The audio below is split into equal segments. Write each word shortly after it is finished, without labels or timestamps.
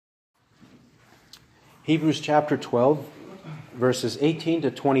Hebrews chapter 12, verses 18 to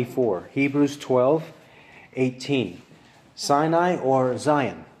 24. Hebrews 12, 18. Sinai or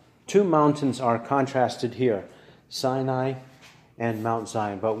Zion. Two mountains are contrasted here, Sinai and Mount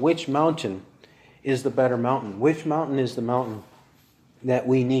Zion. But which mountain is the better mountain? Which mountain is the mountain that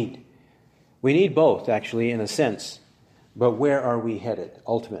we need? We need both, actually, in a sense. But where are we headed,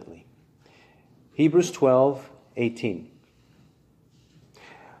 ultimately? Hebrews 12, 18.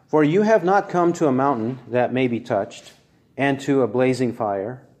 For you have not come to a mountain that may be touched, and to a blazing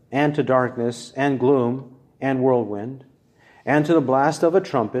fire, and to darkness, and gloom, and whirlwind, and to the blast of a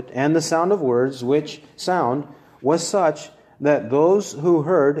trumpet, and the sound of words, which sound was such that those who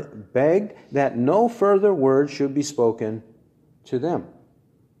heard begged that no further word should be spoken to them.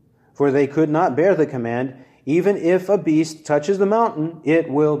 For they could not bear the command, even if a beast touches the mountain, it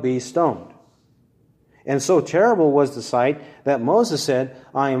will be stoned. And so terrible was the sight that Moses said,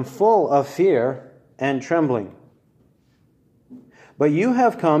 I am full of fear and trembling. But you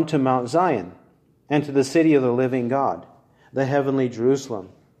have come to Mount Zion, and to the city of the living God, the heavenly Jerusalem,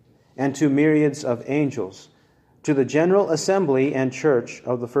 and to myriads of angels, to the general assembly and church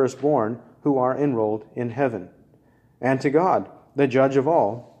of the firstborn who are enrolled in heaven, and to God, the judge of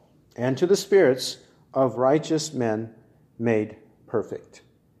all, and to the spirits of righteous men made perfect,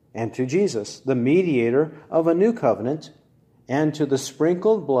 and to Jesus, the mediator of a new covenant, and to the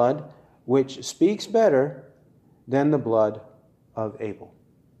sprinkled blood which speaks better than the blood of Abel.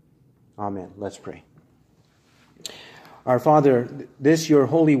 Amen. Let's pray. Our Father, this your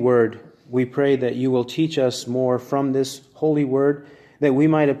holy word, we pray that you will teach us more from this holy word, that we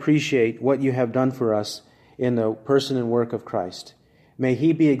might appreciate what you have done for us in the person and work of Christ. May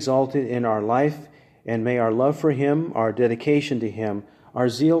he be exalted in our life, and may our love for him, our dedication to him, our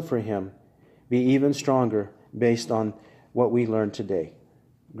zeal for him be even stronger based on what we learned today.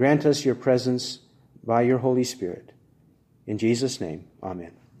 Grant us your presence by your Holy Spirit. In Jesus' name,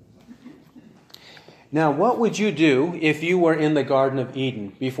 amen. Now, what would you do if you were in the Garden of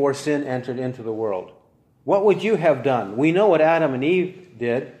Eden before sin entered into the world? What would you have done? We know what Adam and Eve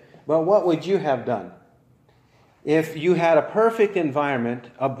did, but what would you have done? If you had a perfect environment,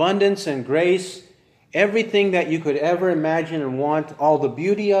 abundance and grace, everything that you could ever imagine and want, all the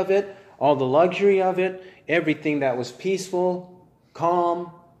beauty of it, all the luxury of it, everything that was peaceful,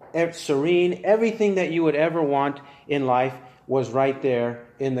 calm, serene, everything that you would ever want in life was right there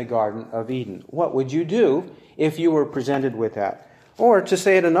in the Garden of Eden. What would you do if you were presented with that? Or to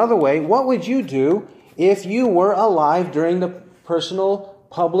say it another way, what would you do if you were alive during the personal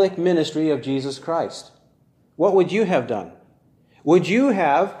public ministry of Jesus Christ? What would you have done? Would you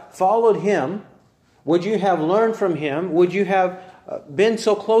have followed him? Would you have learned from him? Would you have been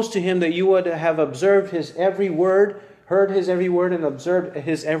so close to him that you would have observed his every word, heard his every word, and observed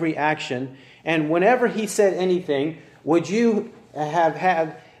his every action? And whenever he said anything, would you have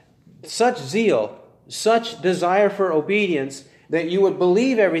had such zeal, such desire for obedience, that you would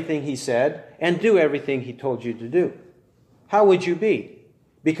believe everything he said and do everything he told you to do? How would you be?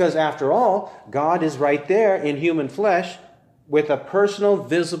 Because after all, God is right there in human flesh with a personal,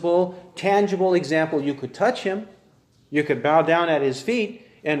 visible, tangible example. You could touch him. You could bow down at his feet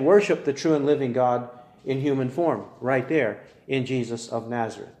and worship the true and living God in human form right there in Jesus of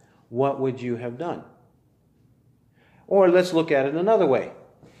Nazareth. What would you have done? Or let's look at it another way.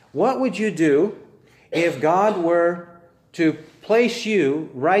 What would you do if God were to place you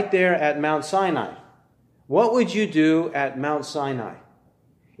right there at Mount Sinai? What would you do at Mount Sinai?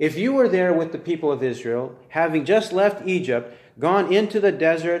 If you were there with the people of Israel, having just left Egypt, gone into the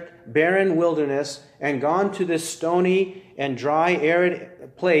desert, barren wilderness, and gone to this stony and dry,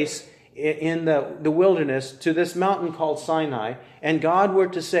 arid place in the wilderness, to this mountain called Sinai, and God were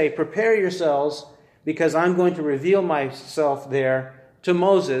to say, prepare yourselves, because I'm going to reveal myself there to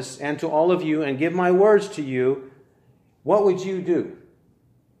Moses and to all of you and give my words to you, what would you do?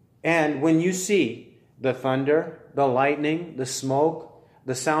 And when you see the thunder, the lightning, the smoke,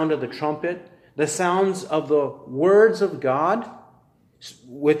 the sound of the trumpet, the sounds of the words of God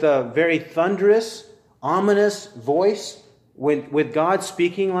with a very thunderous, ominous voice, with God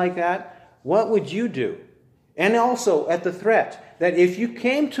speaking like that, what would you do? And also at the threat that if you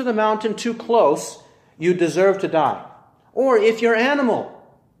came to the mountain too close, you deserve to die. Or if your animal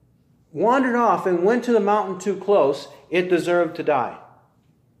wandered off and went to the mountain too close, it deserved to die.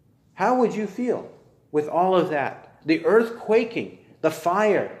 How would you feel with all of that? The earth quaking, the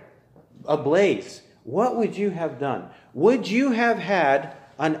fire ablaze. What would you have done? Would you have had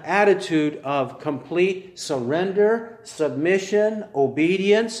an attitude of complete surrender, submission,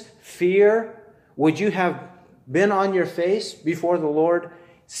 obedience, fear? Would you have been on your face before the Lord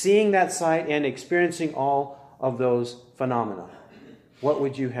seeing that sight and experiencing all of those phenomena, what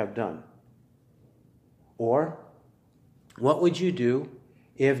would you have done? Or, what would you do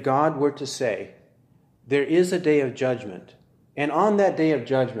if God were to say, there is a day of judgment, and on that day of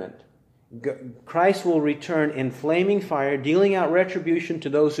judgment, Christ will return in flaming fire, dealing out retribution to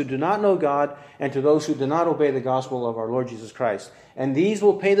those who do not know God and to those who do not obey the gospel of our Lord Jesus Christ. And these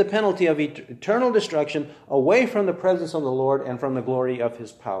will pay the penalty of eternal destruction away from the presence of the Lord and from the glory of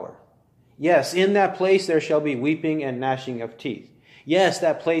His power. Yes, in that place there shall be weeping and gnashing of teeth. Yes,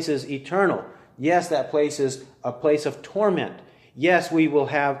 that place is eternal. Yes, that place is a place of torment. Yes, we will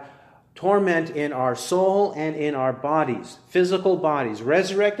have torment in our soul and in our bodies, physical bodies,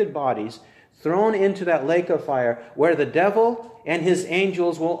 resurrected bodies, thrown into that lake of fire where the devil and his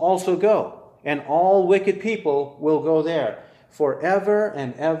angels will also go. And all wicked people will go there forever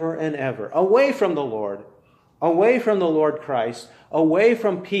and ever and ever, away from the Lord Christ, away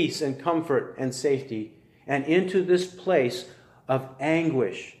from peace and comfort and safety, and into this place of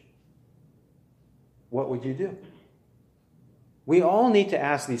anguish. What would you do? We all need to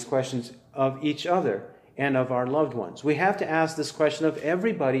ask these questions of each other and of our loved ones. We have to ask this question of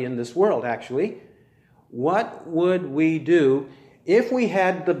everybody in this world, actually. What would we do if we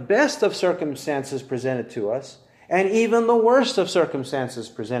had the best of circumstances presented to us and even the worst of circumstances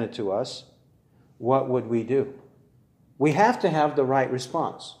presented to us? What would we do? We have to have the right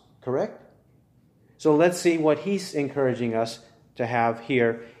response, correct? So let's see what he's encouraging us to have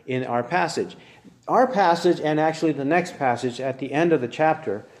here in our passage. Our passage, and actually the next passage at the end of the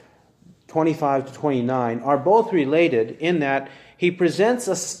chapter, 25 to 29, are both related in that he presents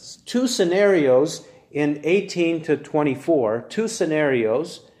us two scenarios in 18 to 24, two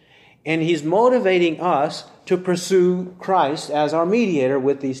scenarios, and he's motivating us to pursue Christ as our mediator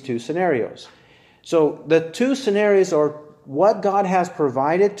with these two scenarios. So the two scenarios are what God has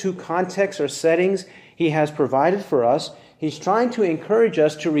provided, two contexts or settings He has provided for us. He's trying to encourage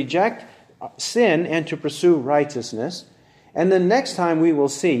us to reject sin and to pursue righteousness. And then next time we will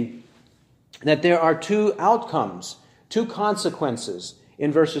see that there are two outcomes, two consequences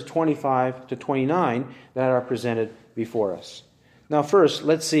in verses 25 to 29 that are presented before us. Now first,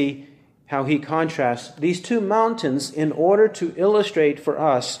 let's see how he contrasts these two mountains in order to illustrate for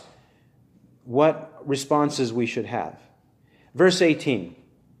us what responses we should have. Verse 18.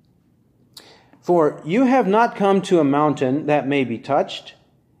 For you have not come to a mountain that may be touched,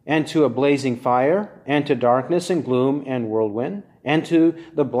 and to a blazing fire, and to darkness and gloom and whirlwind, and to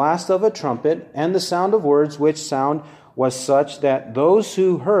the blast of a trumpet, and the sound of words, which sound was such that those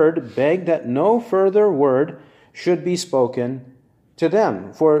who heard begged that no further word should be spoken to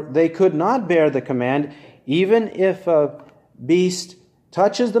them. For they could not bear the command, even if a beast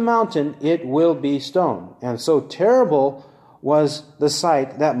touches the mountain, it will be stoned. And so terrible was the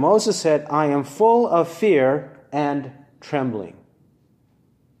sight that Moses said, I am full of fear and trembling.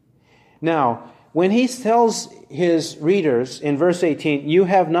 Now, when he tells his readers in verse 18, you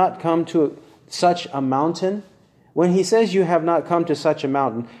have not come to such a mountain, when he says you have not come to such a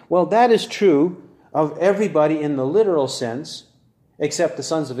mountain, well, that is true of everybody in the literal sense, except the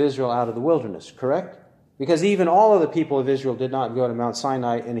sons of Israel out of the wilderness, correct? Because even all of the people of Israel did not go to Mount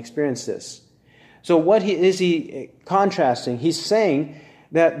Sinai and experience this. So what is he contrasting? He's saying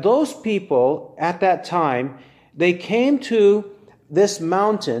that those people at that time, they came to this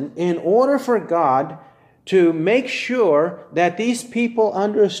mountain in order for God to make sure that these people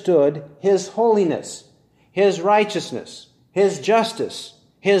understood His holiness, His righteousness, His justice,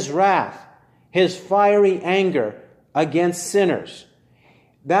 His wrath, His fiery anger against sinners.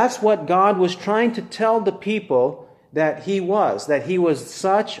 That's what God was trying to tell the people that He was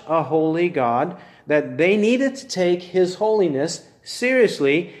such a holy God that they needed to take His holiness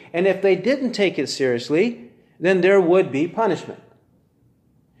seriously, and if they didn't take it seriously, then there would be punishment.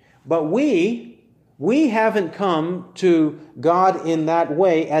 But we haven't come to God in that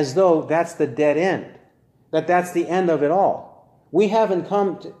way as though that's the dead end, that's the end of it all. We haven't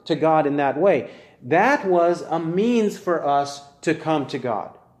come to God in that way. That was a means for us to come to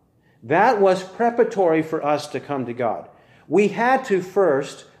God. That was preparatory for us to come to God. We had to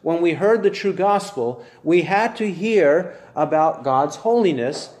first, when we heard the true gospel, we had to hear about God's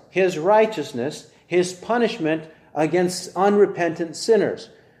holiness, His righteousness, His punishment against unrepentant sinners.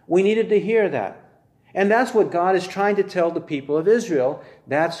 We needed to hear that. And that's what God is trying to tell the people of Israel.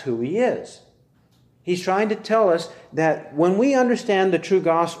 That's who He is. He's trying to tell us that when we understand the true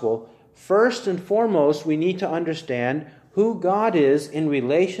gospel, first and foremost, we need to understand who God is in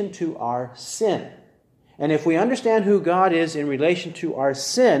relation to our sin. And if we understand who God is in relation to our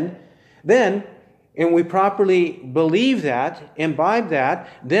sin, then and we properly believe that, imbibe that,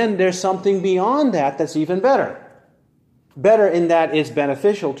 then there's something beyond that that's even better. Better in that it's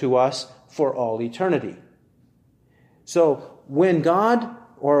beneficial to us for all eternity. So when God,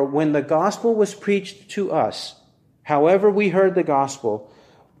 or when the gospel was preached to us, however we heard the gospel,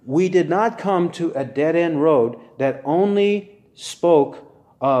 we did not come to a dead-end road that only spoke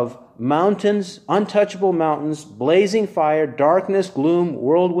of mountains, untouchable mountains, blazing fire, darkness, gloom,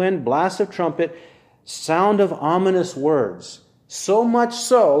 whirlwind, blast of trumpet, sound of ominous words. So much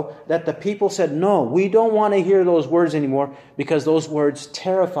so that the people said, no, we don't want to hear those words anymore because those words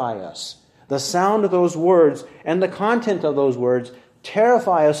terrify us. The sound of those words and the content of those words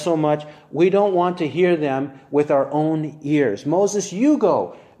terrify us so much we don't want to hear them with our own ears. Moses, you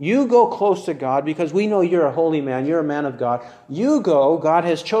go. You go close to God because we know you're a holy man. You're a man of God. You go. God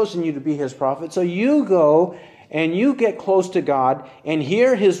has chosen you to be His prophet. So you go and you get close to God and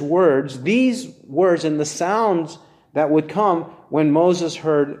hear His words, these words and the sounds that would come when Moses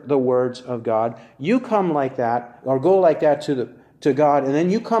heard the words of God. You come like that, or go like that to God, and then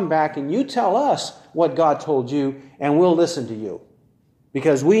you come back and you tell us what God told you, and we'll listen to you.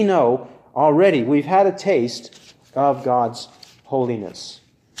 Because we know already, we've had a taste of God's holiness.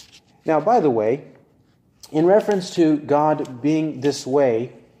 Now, by the way, in reference to God being this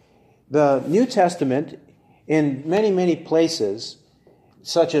way, the New Testament, in many, many places,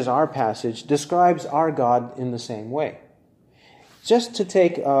 such as our passage, describes our God in the same way. Just to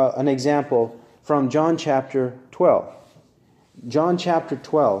take an example from John chapter 12. John chapter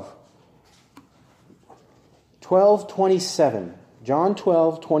 12. 12:27. John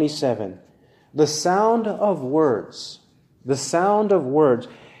 12:27. The sound of words. The sound of words.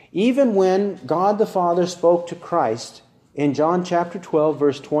 Even when God the Father spoke to Christ in John chapter 12,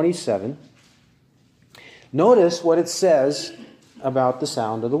 verse 27, notice what it says about the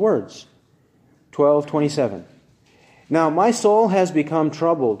sound of the words. 12:27. Now my soul has become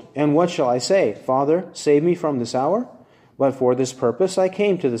troubled, and what shall I say? Father, save me from this hour? But for this purpose I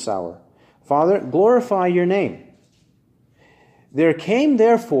came to this hour. Father, glorify your name. There came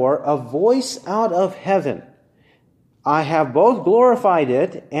therefore a voice out of heaven. I have both glorified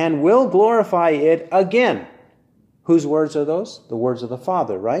it and will glorify it again. Whose words are those? The words of the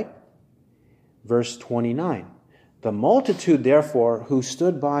Father, right? Verse 29. The multitude, therefore, who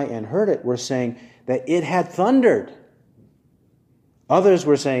stood by and heard it were saying that it had thundered. Others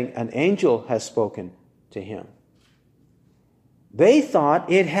were saying, an angel has spoken to him. They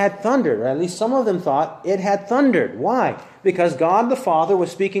thought it had thundered, or at least some of them thought it had thundered. Why? Because God the Father was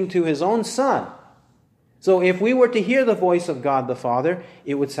speaking to His own Son. So if we were to hear the voice of God the Father,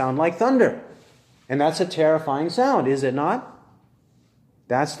 it would sound like thunder. And that's a terrifying sound, is it not?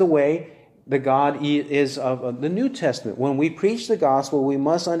 That's the way the God is of the New Testament. When we preach the gospel, we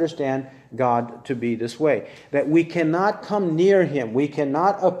must understand God to be this way. That we cannot come near Him. We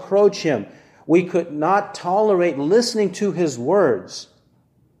cannot approach Him. We could not tolerate listening to His words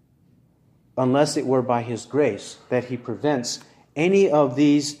unless it were by His grace that He prevents any of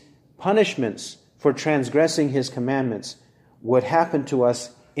these punishments for transgressing His commandments would happen to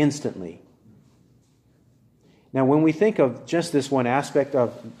us instantly. Now, when we think of just this one aspect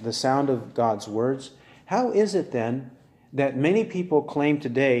of the sound of God's words, how is it then that many people claim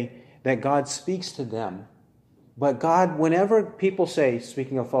today that God speaks to them? But God, whenever people say,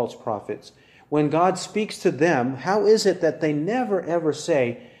 speaking of false prophets, when God speaks to them, how is it that they never ever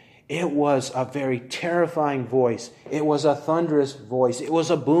say, it was a very terrifying voice, it was a thunderous voice, it was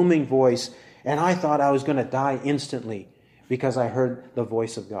a booming voice, and I thought I was going to die instantly because I heard the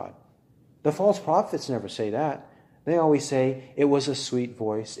voice of God? The false prophets never say that. They always say it was a sweet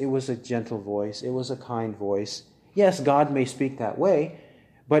voice, it was a gentle voice, it was a kind voice. Yes, God may speak that way,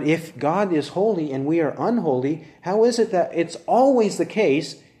 but if God is holy and we are unholy, how is it that it's always the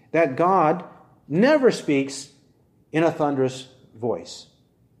case that God never speaks in a thunderous voice?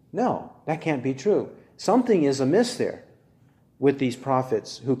 No, that can't be true. Something is amiss there with these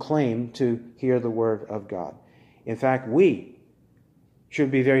prophets who claim to hear the word of God. In fact, we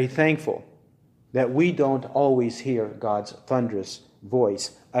should be very thankful that we don't always hear God's thunderous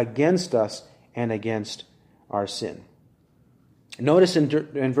voice against us and against our sin. Notice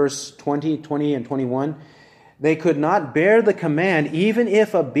in verse 20 and 21, they could not bear the command, even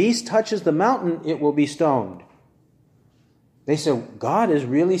if a beast touches the mountain, it will be stoned. They said, God is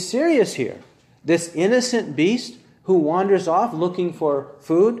really serious here. This innocent beast who wanders off looking for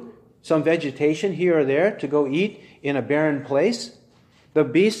food, some vegetation here or there to go eat in a barren place. The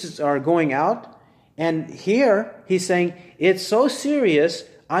beasts are going out. And here he's saying, it's so serious,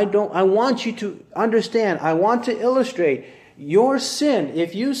 I want you to understand, I want to illustrate your sin.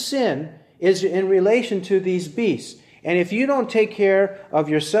 If you sin, is in relation to these beasts. And if you don't take care of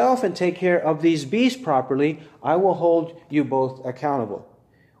yourself and take care of these beasts properly, I will hold you both accountable.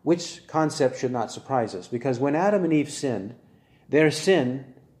 Which concept should not surprise us, because when Adam and Eve sinned, their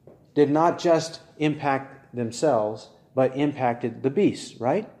sin did not just impact themselves, but impacted the beasts,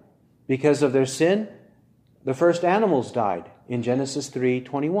 right? Because of their sin, the first animals died in Genesis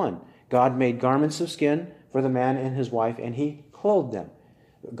 3:21. God made garments of skin for the man and his wife, and he clothed them.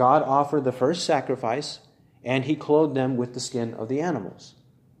 God offered the first sacrifice, and he clothed them with the skin of the animals.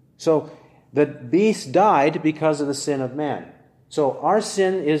 So the beasts died because of the sin of man. So our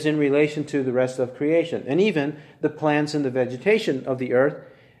sin is in relation to the rest of creation. And even the plants and the vegetation of the earth,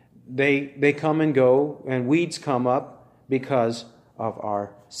 they come and go, and weeds come up because of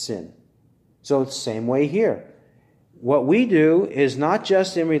our sin. So it's the same way here. What we do is not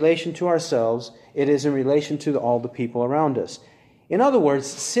just in relation to ourselves, it is in relation to all the people around us. In other words,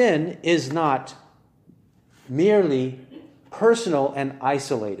 sin is not merely personal and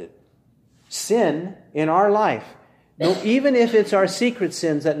isolated. Sin in our life, even if it's our secret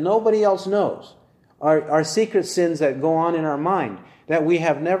sins that nobody else knows, our secret sins that go on in our mind, that we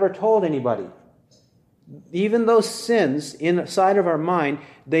have never told anybody, even those sins inside of our mind,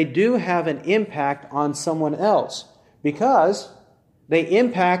 they do have an impact on someone else, because they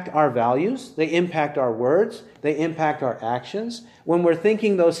impact our values, they impact our words, they impact our actions. When we're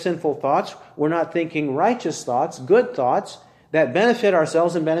thinking those sinful thoughts, we're not thinking righteous thoughts, good thoughts that benefit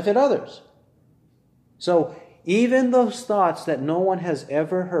ourselves and benefit others. So even those thoughts that no one has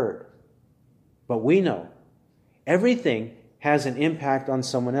ever heard, but we know, everything has an impact on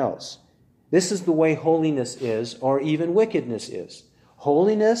someone else. This is the way holiness is, or even wickedness is.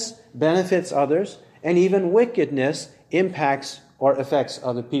 Holiness benefits others, and even wickedness impacts or affects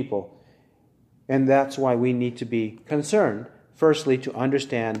other people. And that's why we need to be concerned, firstly, to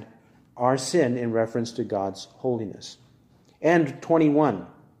understand our sin in reference to God's holiness. And 21.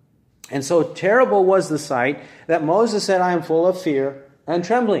 And so terrible was the sight that Moses said, I am full of fear and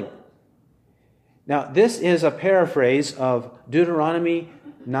trembling. Now, this is a paraphrase of Deuteronomy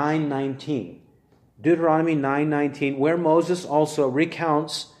 9:19. Deuteronomy 9:19, where Moses also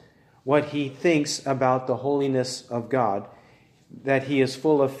recounts what he thinks about the holiness of God, that he is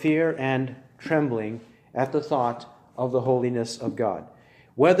full of fear and trembling at the thought of the holiness of God.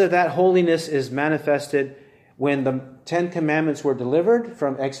 Whether that holiness is manifested when the Ten Commandments were delivered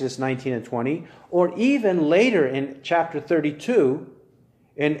from Exodus 19 and 20, or even later in chapter 32,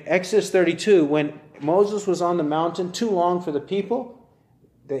 in Exodus 32, when Moses was on the mountain too long for the people,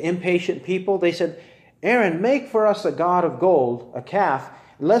 the impatient people, they said, Aaron, make for us a god of gold, a calf.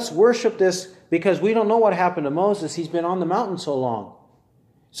 Let's worship this because we don't know what happened to Moses. He's been on the mountain so long.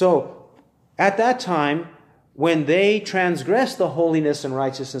 So at that time, when they transgressed the holiness and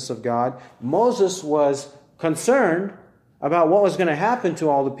righteousness of God, Moses was concerned about what was going to happen to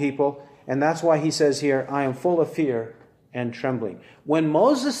all the people. And that's why he says here, I am full of fear and trembling. When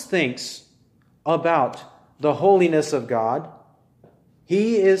Moses thinks about the holiness of God,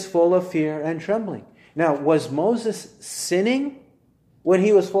 he is full of fear and trembling. Now, was Moses sinning when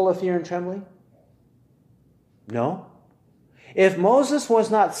he was full of fear and trembling? No. If Moses was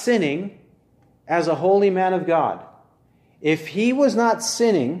not sinning as a holy man of God, if he was not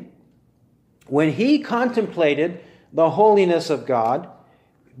sinning when he contemplated the holiness of God,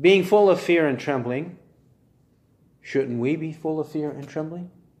 being full of fear and trembling, shouldn't we be full of fear and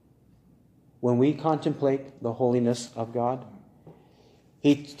trembling when we contemplate the holiness of God?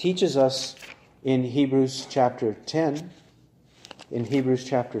 He teaches us in Hebrews chapter 10, Hebrews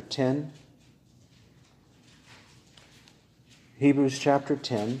chapter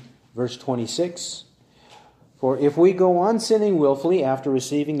 10, verse 26. For if we go on sinning willfully after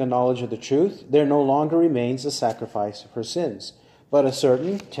receiving the knowledge of the truth, there no longer remains a sacrifice for sins, but a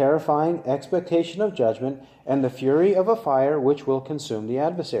certain terrifying expectation of judgment and the fury of a fire which will consume the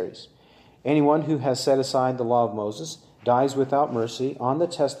adversaries. Anyone who has set aside the law of Moses dies without mercy on the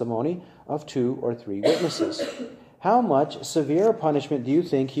testimony of 2 or 3 witnesses. How much severer punishment do you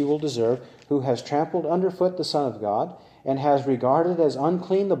think he will deserve who has trampled underfoot the Son of God, and has regarded as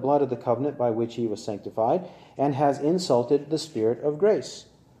unclean the blood of the covenant by which he was sanctified, and has insulted the Spirit of grace?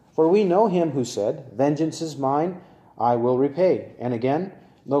 For we know him who said, Vengeance is mine, I will repay. And again,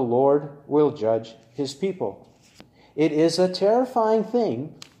 the Lord will judge his people. It is a terrifying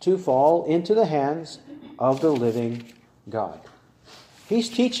thing to fall into the hands of the living God. He's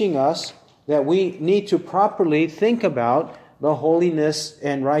teaching us that we need to properly think about the holiness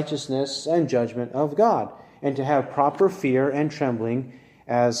and righteousness and judgment of God, and to have proper fear and trembling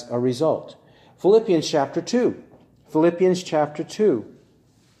as a result. Philippians chapter 2.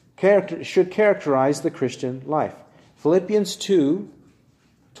 should characterize the Christian life. Philippians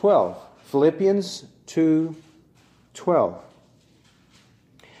 2:12. Philippians 2:12.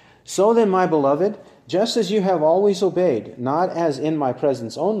 So then, my beloved, just as you have always obeyed, not as in my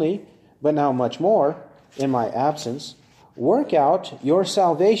presence only, but now much more in my absence, work out your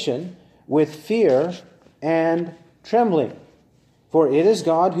salvation with fear and trembling. For it is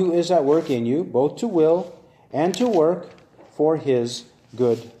God who is at work in you, both to will and to work for His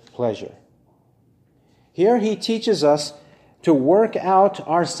good pleasure. Here he teaches us to work out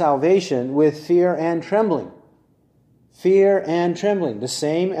our salvation with fear and trembling. Fear and trembling, the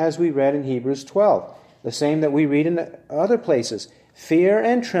same as we read in Hebrews 12, the same that we read in other places. Fear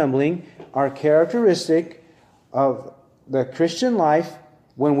and trembling are characteristic of the Christian life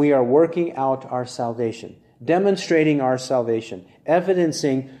when we are working out our salvation, demonstrating our salvation,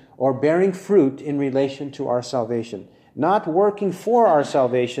 evidencing or bearing fruit in relation to our salvation. Not working for our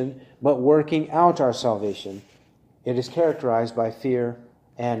salvation, but working out our salvation. It is characterized by fear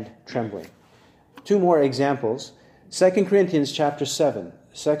and trembling. Two more examples. 2 Corinthians chapter 7.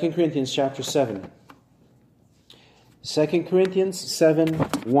 2 Corinthians chapter 7. 2 Corinthians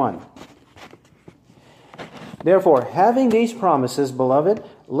 7:1. Therefore, having these promises, beloved,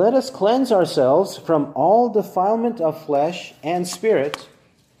 let us cleanse ourselves from all defilement of flesh and spirit,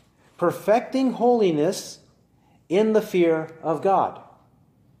 perfecting holiness in the fear of God.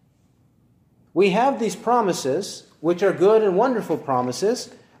 We have these promises, which are good and wonderful promises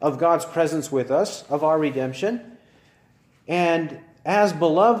of God's presence with us, of our redemption. And as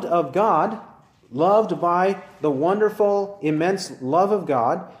beloved of God, loved by the wonderful, immense love of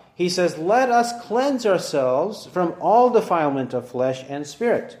God, he says, let us cleanse ourselves from all defilement of flesh and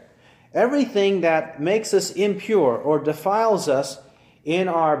spirit. Everything that makes us impure or defiles us in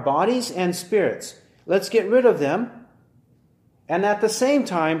our bodies and spirits, let's get rid of them, and at the same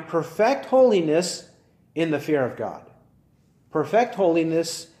time, perfect holiness in the fear of God. Perfect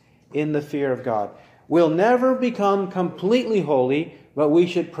holiness in the fear of God. We'll never become completely holy, but we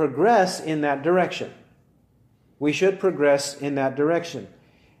should progress in that direction. We should progress in that direction.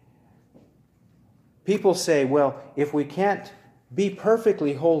 People say, well, if we can't be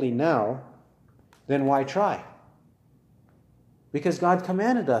perfectly holy now, then why try? Because God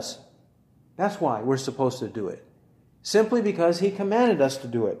commanded us. That's why we're supposed to do it. Simply because He commanded us to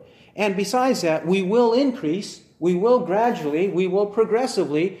do it. And besides that, we will increase, we will gradually, we will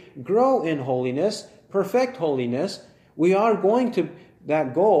progressively grow in holiness, perfect holiness. We are going to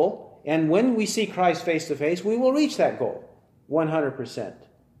that goal, and when we see Christ face to face, we will reach that goal 100%.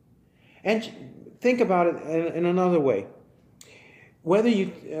 And think about it in another way. Whether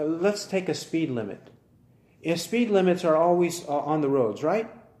you, let's take a speed limit. If speed limits are always on the roads, right?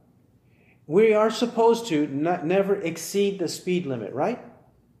 We are supposed to never exceed the speed limit, right?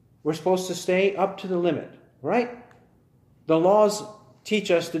 We're supposed to stay up to the limit, right? The laws teach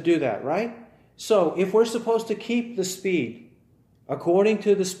us to do that, right? So if we're supposed to keep the speed according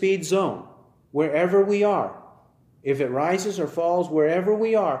to the speed zone, wherever we are, if it rises or falls, wherever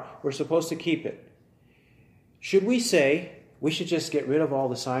we are, we're supposed to keep it. Should we say we should just get rid of all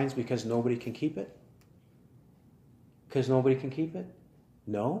the signs because nobody can keep it? Because nobody can keep it?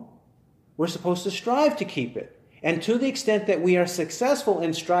 No. We're supposed to strive to keep it. And to the extent that we are successful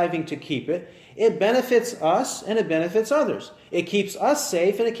in striving to keep it, it benefits us and it benefits others. It keeps us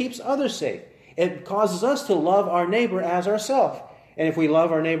safe and it keeps others safe. It causes us to love our neighbor as ourselves. And if we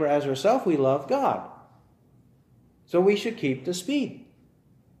love our neighbor as ourselves, we love God. So we should keep the speed.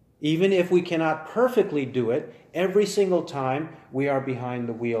 Even if we cannot perfectly do it every single time we are behind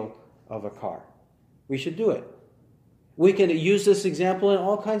the wheel of a car. We should do it. We can use this example in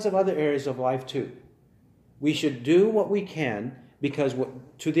all kinds of other areas of life too. We should do what we can because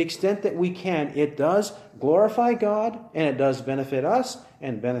to the extent that we can, it does glorify God and it does benefit us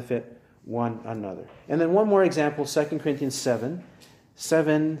and benefit one another. And then one more example, 2 Corinthians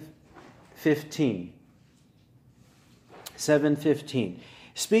 7:15. 7:15.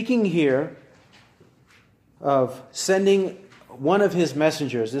 Speaking here of sending one of his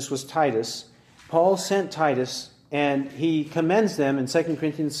messengers, this was Titus. Paul sent Titus and he commends them in 2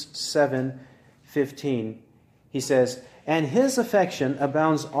 Corinthians 7:15. He says, and his affection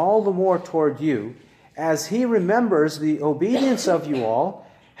abounds all the more toward you, as he remembers the obedience of you all,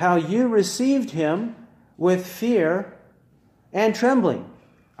 how you received him with fear and trembling.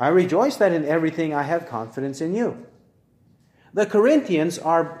 I rejoice that in everything I have confidence in you. The Corinthians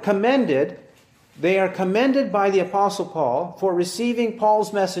are commended. They are commended by the Apostle Paul for receiving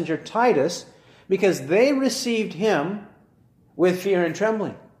Paul's messenger Titus because they received him with fear and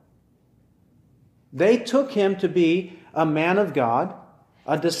trembling. They took him to be a man of God,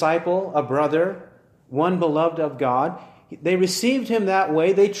 a disciple, a brother, one beloved of God. They received him that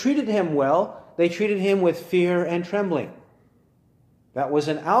way. They treated him well. They treated him with fear and trembling. That was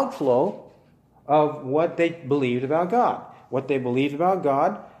an outflow of what they believed about God. What they believed about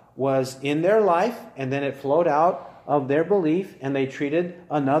God was in their life, and then it flowed out of their belief, and they treated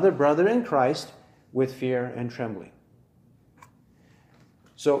another brother in Christ with fear and trembling.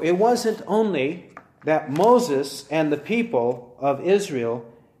 So it wasn't only that Moses and the people of Israel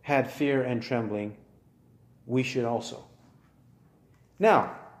had fear and trembling, we should also.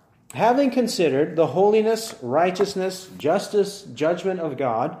 Now, having considered the holiness, righteousness, justice, judgment of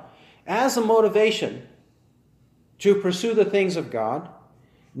God as a motivation to pursue the things of God,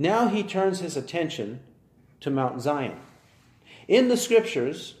 now he turns his attention to Mount Zion. In the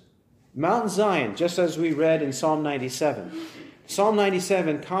Scriptures, Mount Zion, just as we read in Psalm 97, Psalm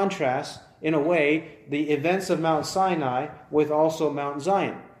 97 contrasts, in a way, the events of Mount Sinai with also Mount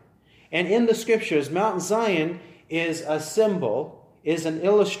Zion. And in the Scriptures, Mount Zion is a symbol, is an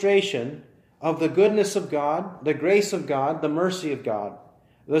illustration of the goodness of God, the grace of God, the mercy of God,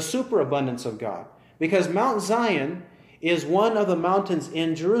 the superabundance of God. Because Mount Zion is one of the mountains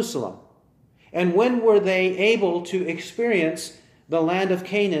in Jerusalem. And when were they able to experience the land of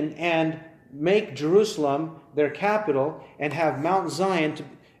Canaan and make Jerusalem their capital and have Mount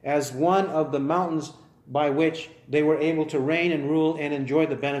Zion as one of the mountains by which they were able to reign and rule and enjoy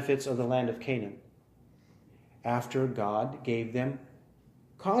the benefits of the land of Canaan? After God gave them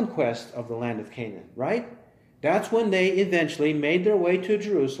conquest of the land of Canaan, right? That's when they eventually made their way to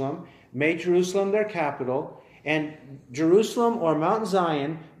Jerusalem, made Jerusalem their capital, and Jerusalem or Mount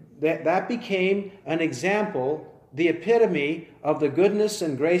Zion, that became an example, the epitome of the goodness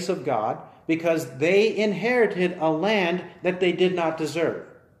and grace of God, because they inherited a land that they did not deserve.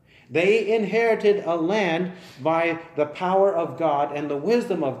 They inherited a land by the power of God and the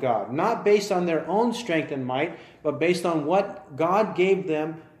wisdom of God, not based on their own strength and might, but based on what God gave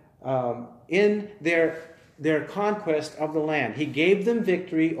them in their conquest of the land. He gave them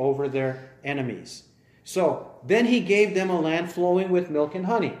victory over their enemies. So then he gave them a land flowing with milk and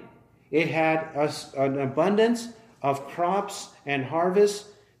honey. It had an abundance of crops and harvests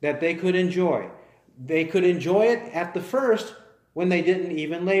that they could enjoy. They could enjoy it at the first when they didn't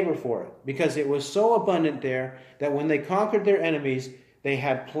even labor for it, because it was so abundant there that when they conquered their enemies, they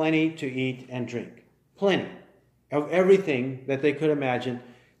had plenty to eat and drink. Plenty of everything that they could imagine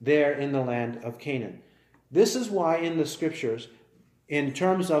there in the land of Canaan. This is why in the Scriptures, in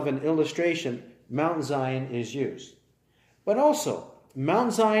terms of an illustration, Mount Zion is used. But also,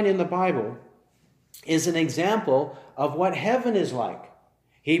 Mount Zion in the Bible is an example of what heaven is like.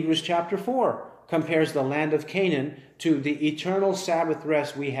 Hebrews chapter 4 compares the land of Canaan to the eternal Sabbath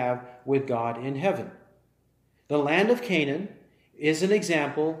rest we have with God in heaven. The land of Canaan is an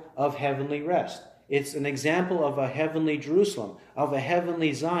example of heavenly rest. It's an example of a heavenly Jerusalem, of a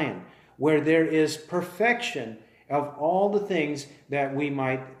heavenly Zion, where there is perfection of all the things that we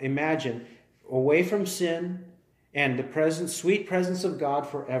might imagine, away from sin and the sweet presence of God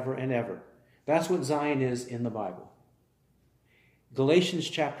forever and ever. That's what Zion is in the Bible. Galatians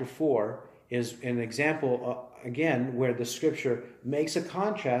chapter 4 is an example, again, where the Scripture makes a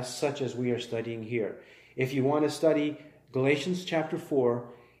contrast such as we are studying here. If you want to study Galatians chapter 4,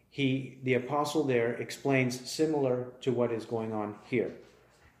 the apostle there explains similar to what is going on here.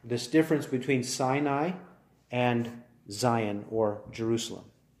 This difference between Sinai and Zion or Jerusalem.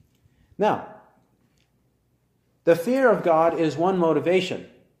 Now, the fear of God is one motivation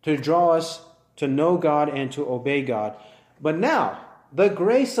to draw us to know God and to obey God. But now, the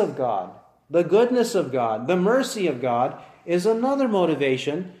grace of God, the goodness of God, the mercy of God is another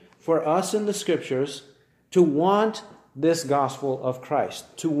motivation for us in the Scriptures to want this gospel of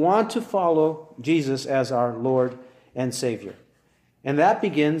Christ, to want to follow Jesus as our Lord and Savior. And that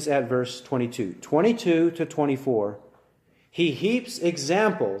begins at verse 22. 22 to 24, he heaps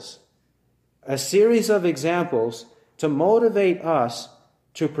examples, a series of examples to motivate us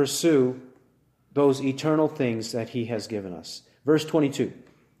to pursue those eternal things that he has given us. Verse 22,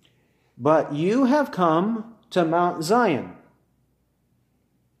 but you have come to Mount Zion.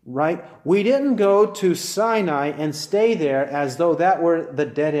 Right? We didn't go to Sinai and stay there as though that were the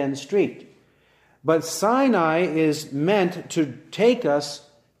dead-end street. But Sinai is meant to take us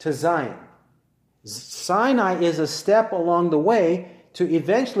to Zion. Sinai is a step along the way to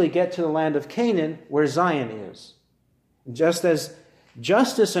eventually get to the land of Canaan where Zion is. Just as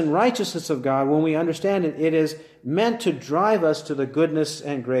justice and righteousness of God, when we understand it, it is meant to drive us to the goodness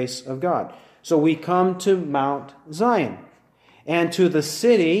and grace of God. So we come to Mount Zion and to the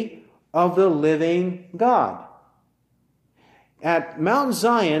city of the living God. At Mount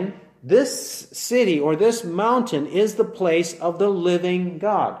Zion, this city or this mountain is the place of the living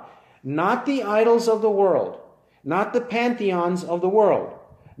God. Not the idols of the world, not the pantheons of the world,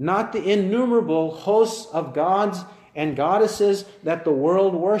 not the innumerable hosts of gods and goddesses that the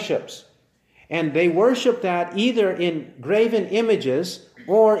world worships. And they worship that either in graven images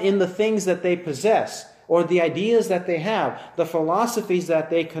or in the things that they possess, or the ideas that they have, the philosophies that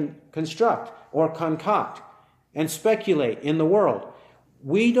they construct or concoct and speculate in the world.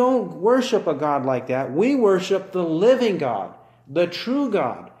 We don't worship a God like that. We worship the living God, the true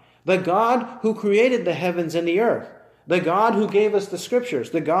God, the God who created the heavens and the earth, the God who gave us the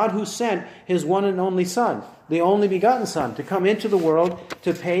Scriptures, the God who sent His one and only Son, the only begotten Son, to come into the world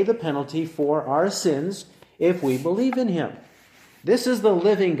to pay the penalty for our sins if we believe in Him. This is the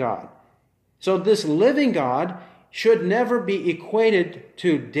living God. So this living God should never be equated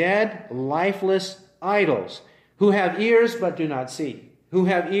to dead, lifeless idols who have ears but do not see, who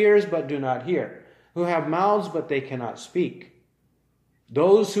have ears but do not hear, who have mouths but they cannot speak.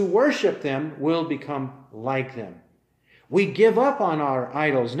 Those who worship them will become like them. We give up on our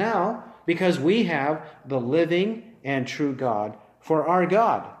idols now because we have the living and true God for our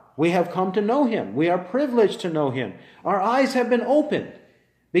God. We have come to know Him. We are privileged to know Him. Our eyes have been opened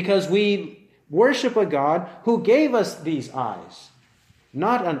because we worship a God who gave us these eyes,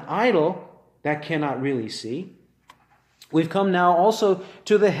 not an idol that cannot really see. We've come now also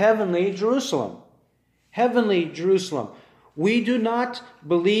to the heavenly Jerusalem. Heavenly Jerusalem. We do not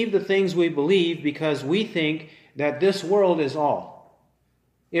believe the things we believe because we think that this world is all.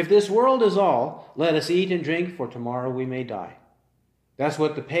 If this world is all, let us eat and drink, for tomorrow we may die. That's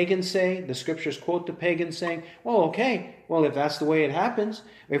what the pagans say. The Scriptures quote the pagans saying, well, okay, well, if that's the way it happens,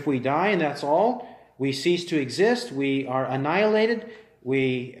 if we die and that's all, we cease to exist, we are annihilated,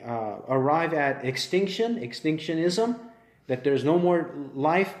 we arrive at extinctionism, that there's no more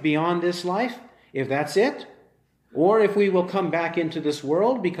life beyond this life, if that's it, or if we will come back into this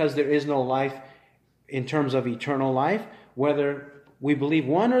world because there is no life in terms of eternal life, whether we believe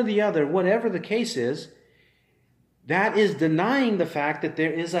one or the other, whatever the case is, that is denying the fact that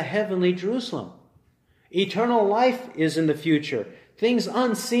there is a heavenly Jerusalem. Eternal life is in the future. Things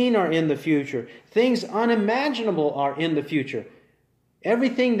unseen are in the future. Things unimaginable are in the future.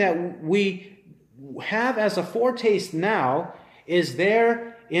 Everything that we have as a foretaste now is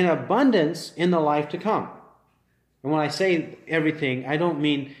there in abundance in the life to come. And when I say everything, I don't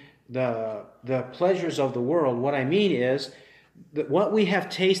mean the pleasures of the world. What I mean is that what we have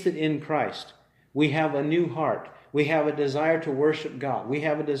tasted in Christ. We have a new heart. We have a desire to worship God. We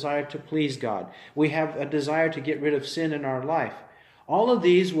have a desire to please God. We have a desire to get rid of sin in our life. All of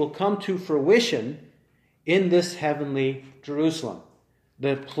these will come to fruition in this heavenly Jerusalem.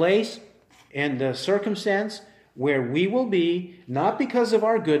 The place and the circumstance where we will be, not because of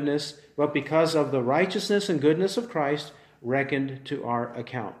our goodness, but because of the righteousness and goodness of Christ reckoned to our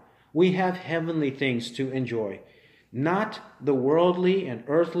account. We have heavenly things to enjoy, not the worldly and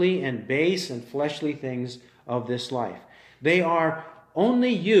earthly and base and fleshly things of this life. They are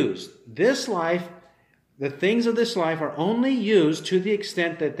only used, this life, the things of this life are only used to the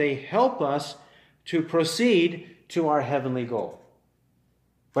extent that they help us to proceed to our heavenly goal.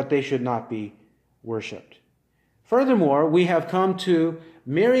 But they should not be worshipped. Furthermore, we have come to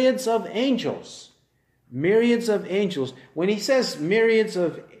myriads of angels. Myriads of angels. When he says myriads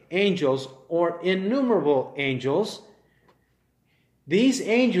of angels or innumerable angels, these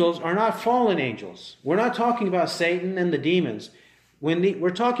angels are not fallen angels. We're not talking about Satan and the demons. When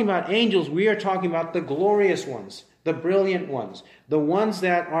we're talking about angels, we are talking about the glorious ones, the brilliant ones, the ones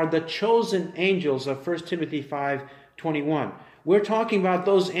that are the chosen angels of 1 Timothy 5:21. We're talking about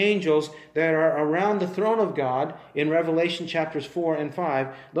those angels that are around the throne of God in Revelation chapters 4 and 5.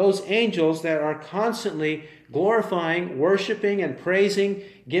 Those angels that are constantly glorifying, worshiping, and praising,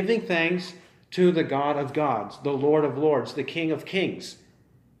 giving thanks to the God of gods, the Lord of lords, the King of kings,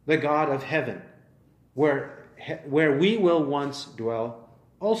 the God of heaven, where we will once dwell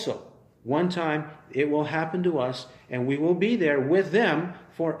also. One time it will happen to us, and we will be there with them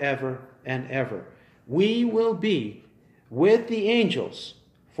forever and ever. We will be with the angels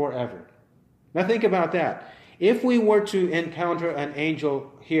forever. Now think about that. If we were to encounter an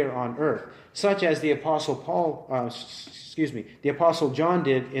angel here on earth, such as the Apostle the Apostle John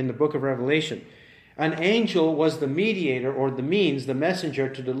did in the book of Revelation, an angel was the mediator or the means, the messenger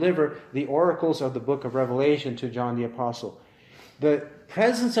to deliver the oracles of the book of Revelation to John the Apostle. The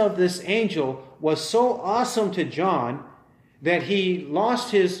presence of this angel was so awesome to John that he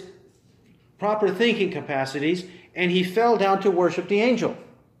lost his proper thinking capacities and he fell down to worship the angel.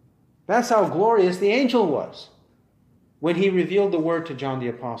 That's how glorious the angel was. when he revealed the word to John the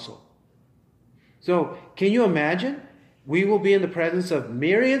Apostle. So, can you imagine? We will be in the presence of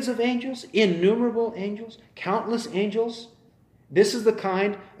myriads of angels, innumerable angels, countless angels. This is the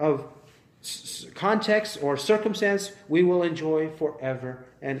kind of context or circumstance we will enjoy forever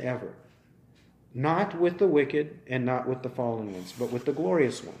and ever. Not with the wicked and not with the fallen ones, but with the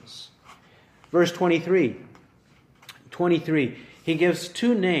glorious ones. Verse 23. He gives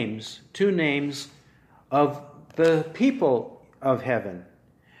two names of the people of heaven.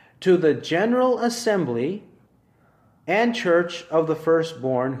 To the general assembly and church of the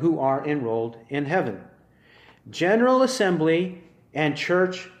firstborn who are enrolled in heaven. General assembly and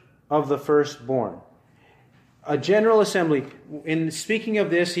church of the firstborn. A general assembly. In speaking of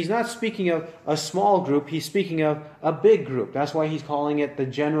this, he's not speaking of a small group, he's speaking of a big group. That's why he's calling it the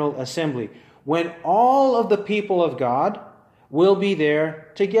general assembly. When all of the people of God will be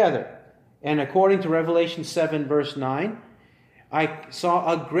there together. And according to Revelation 7 verse 9, I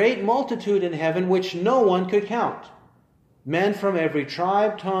saw a great multitude in heaven which no one could count. Men from every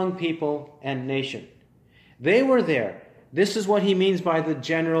tribe, tongue, people, and nation. They were there. This is what he means by the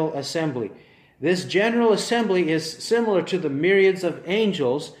general assembly. This general assembly is similar to the myriads of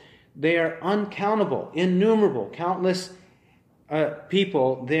angels. They are uncountable, innumerable, countless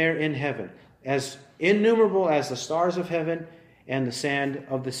people there in heaven. As innumerable as the stars of heaven and the sand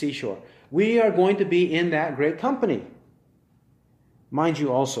of the seashore. We are going to be in that great company. Mind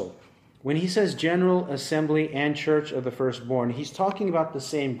you also, when he says general assembly and church of the firstborn, he's talking about the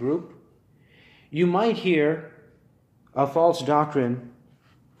same group. You might hear a false doctrine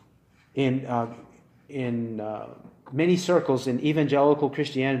in many circles in evangelical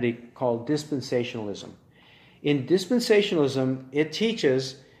Christianity called dispensationalism. In dispensationalism, it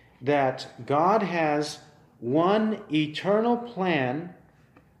teaches that God has one eternal plan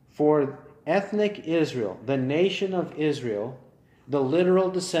for ethnic Israel, the nation of Israel, the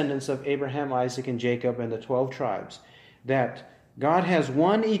literal descendants of Abraham, Isaac, and Jacob, and the 12 tribes, that God has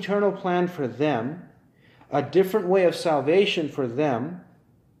one eternal plan for them, a different way of salvation for them.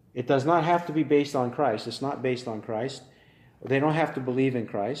 It does not have to be based on Christ. It's not based on Christ. They don't have to believe in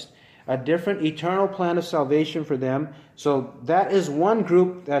Christ. A different eternal plan of salvation for them. So that is one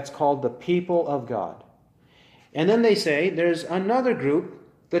group that's called the people of God. And then they say there's another group,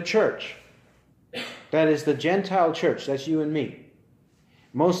 the church. That is the Gentile church. That's you and me.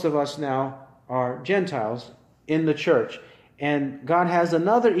 Most of us now are Gentiles in the church. And God has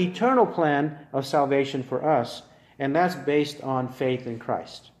another eternal plan of salvation for us. And that's based on faith in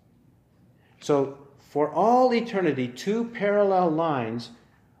Christ. So for all eternity, two parallel lines,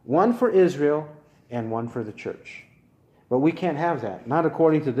 one for Israel and one for the church. But we can't have that. Not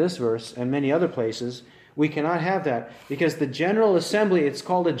according to this verse and many other places. We cannot have that because the general assembly, it's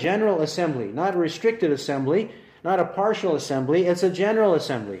called a general assembly, not a restricted assembly, not a partial assembly. It's a general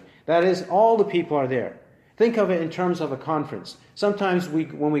assembly. That is, all the people are there. Think of it in terms of a conference. Sometimes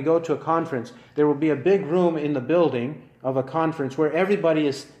when we go to a conference, there will be a big room in the building of a conference where everybody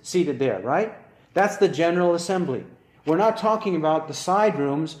is seated there, right? That's the general assembly. We're not talking about the side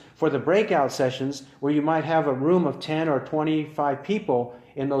rooms for the breakout sessions where you might have a room of 10 or 25 people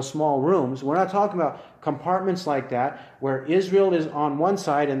in those small rooms. We're not talking about compartments like that where Israel is on one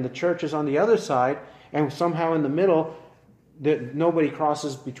side and the church is on the other side, and somehow in the middle nobody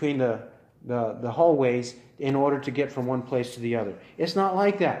crosses between the hallways in order to get from one place to the other. It's not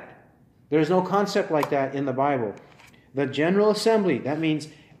like that. There's no concept like that in the Bible. The general assembly, that means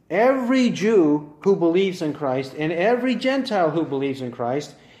every Jew who believes in Christ and every Gentile who believes in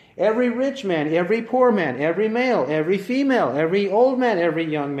Christ, every rich man, every poor man, every male, every female, every old man, every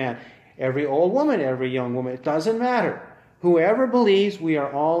young man, every old woman, every young woman. It doesn't matter. Whoever believes, we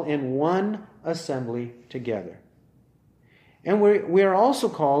are all in one assembly together. And we are also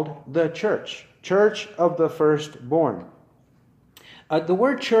called the church, church of the firstborn. The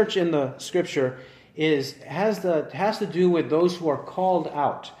word church in the Scripture has to do with those who are called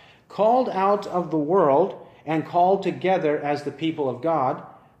out of the world and called together as the people of God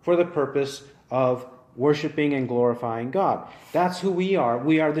for the purpose of worshiping and glorifying God. That's who we are.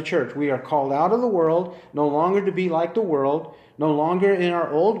 We are the church. We are called out of the world, no longer to be like the world, no longer in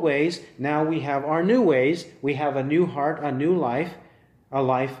our old ways. Now we have our new ways. We have a new heart, a new life, a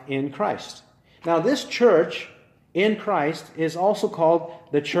life in Christ. Now this church in Christ is also called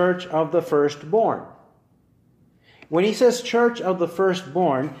the church of the firstborn. When he says church of the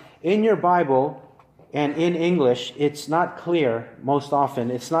firstborn, in your Bible and in English, it's not clear. Most often,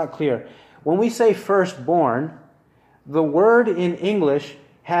 it's not clear. When we say firstborn, the word in English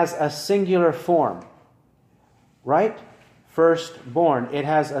has a singular form. Right? Firstborn. It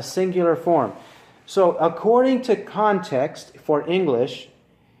has a singular form. So according to context for English,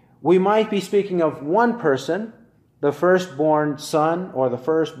 we might be speaking of one person, the firstborn son or the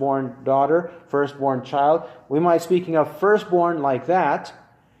firstborn daughter, firstborn child. We might be speaking of firstborn like that.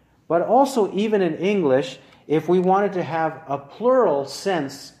 But also even in English, if we wanted to have a plural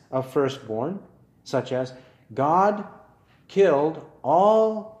sense of firstborn, such as God killed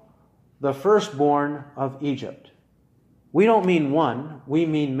all the firstborn of Egypt. We don't mean one, we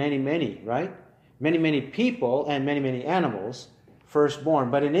mean many, many, right? Many, many people and many, many animals, firstborn.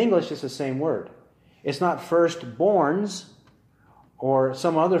 But in English, it's the same word. It's not firstborns, or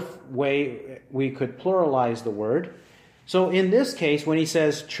some other way we could pluralize the word. So in this case, when he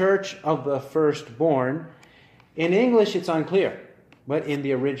says church of the firstborn, in English it's unclear. But in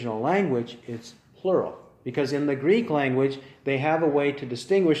the original language, it's plural. Because in the Greek language, they have a way to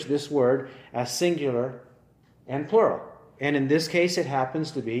distinguish this word as singular and plural. And in this case, it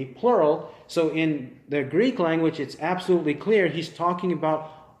happens to be plural. So in the Greek language, it's absolutely clear he's talking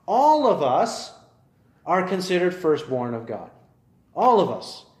about all of us are considered firstborn of God. All of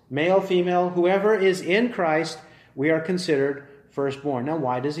us, male, female, whoever is in Christ, we are considered firstborn. Now,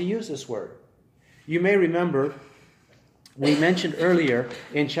 why does he use this word? You may remember, we mentioned earlier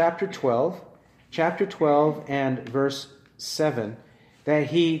in chapter 12 and verse 7, that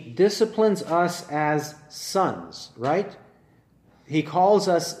he disciplines us as sons, right? He calls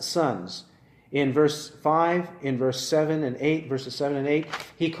us sons. In verse 5, in verse 7 and 8, verses 7 and 8,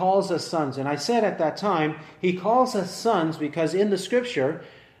 he calls us sons. And I said at that time, he calls us sons because in the Scripture,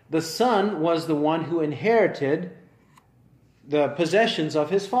 the son was the one who inherited the possessions of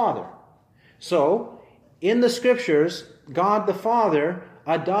his father. So, in the Scriptures, God the Father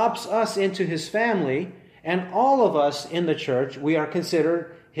adopts us into his family, and all of us in the church, we are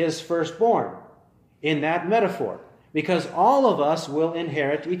considered his firstborn in that metaphor. Because all of us will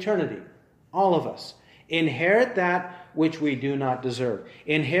inherit eternity. All of us. Inherit that which we do not deserve.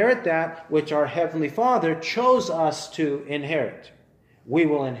 Inherit that which our Heavenly Father chose us to inherit. We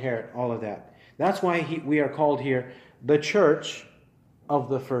will inherit all of that. That's why we are called here the church of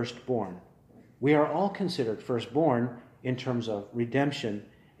the firstborn. We are all considered firstborn in terms of redemption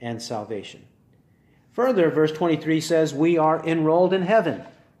and salvation. Further, verse 23 says we are enrolled in heaven.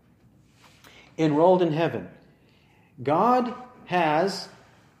 Enrolled in heaven. God has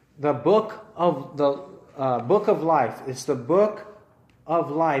the book of life. It's the book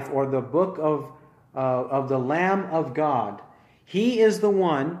of life, or the book of the Lamb of God. He is the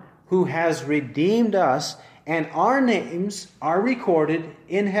one who has redeemed us, and our names are recorded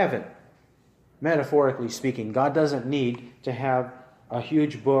in heaven. Metaphorically speaking, God doesn't need to have a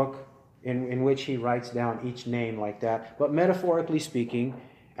huge book in which he writes down each name like that. But metaphorically speaking,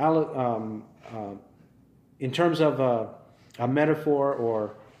 in terms of a metaphor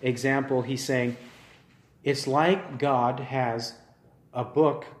or example, he's saying it's like God has a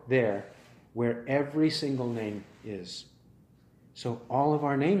book there where every single name is. So all of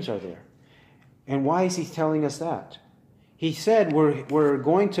our names are there. And why is he telling us that? He said we're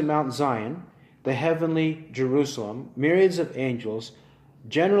going to Mount Zion, the heavenly Jerusalem, myriads of angels,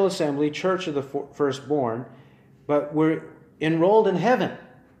 general assembly, church of the firstborn, but we're enrolled in heaven.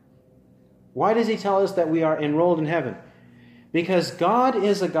 Why does he tell us that we are enrolled in heaven? Because God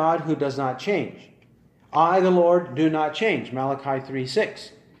is a God who does not change. I, the Lord, do not change. Malachi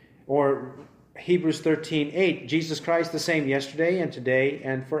 3:6. Or Hebrews 13:8. Jesus Christ the same yesterday and today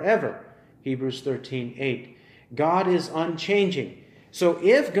and forever. Hebrews 13:8. God is unchanging. So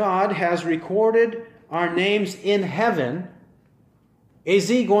if God has recorded our names in heaven, is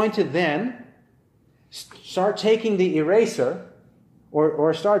he going to then start taking the eraser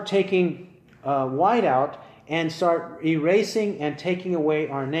or start taking whiteout and start erasing and taking away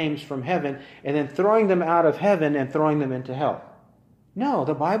our names from heaven and then throwing them out of heaven and throwing them into hell? No,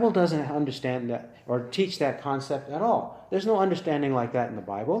 the Bible doesn't understand that or teach that concept at all. There's no understanding like that in the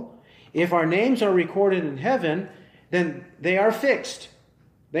Bible. If our names are recorded in heaven, then they are fixed.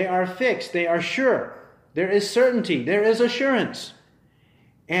 They are fixed. They are sure. There is certainty. There is assurance.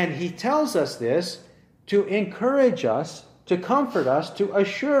 And he tells us this to encourage us, to comfort us, to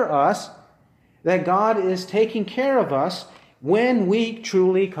assure us that God is taking care of us when we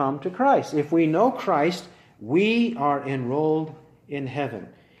truly come to Christ. If we know Christ, we are enrolled in heaven.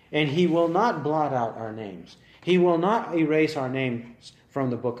 And he will not blot out our names. He will not erase our names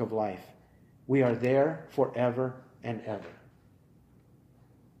from the book of life. We are there forever and ever.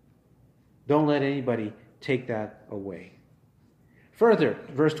 Don't let anybody take that away. Further,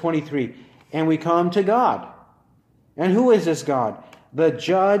 verse 23, and we come to God. And who is this God? The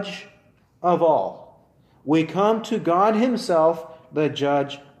judge of all. We come to God himself, the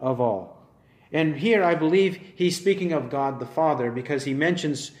judge of all. And here I believe he's speaking of God the Father, because he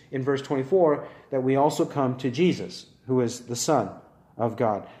mentions in verse 24 that we also come to Jesus, who is the Son of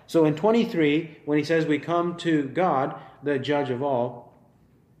God. So in 23, when he says we come to God, the judge of all,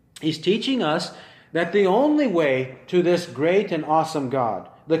 he's teaching us that the only way to this great and awesome God,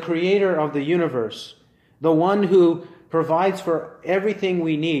 the creator of the universe, the one who provides for everything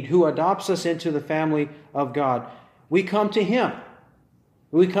we need, who adopts us into the family of God, we come to him.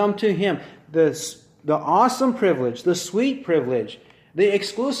 We come to him. The awesome privilege, the sweet privilege, the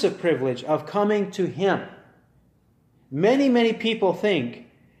exclusive privilege of coming to him. Many, many people think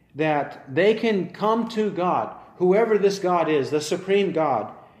that they can come to God, whoever this God is, the supreme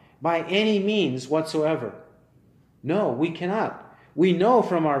God, by any means whatsoever. No, we cannot. We know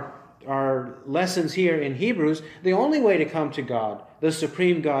from our lessons here in Hebrews, the only way to come to God, the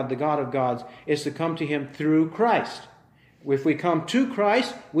supreme God, the God of gods, is to come to him through Christ. If we come to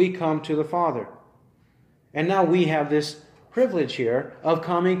Christ, we come to the Father. And now we have this privilege here of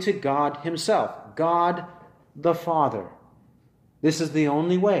coming to God himself, God the Father. This is the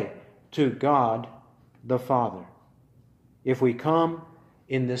only way to God the Father, if we come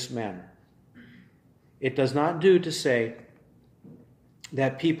in this manner. It does not do to say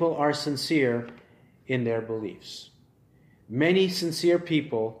that people are sincere in their beliefs. Many sincere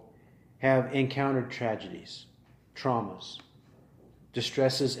people have encountered tragedies, traumas,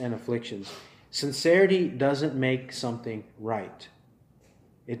 distresses, and afflictions. Sincerity doesn't make something right.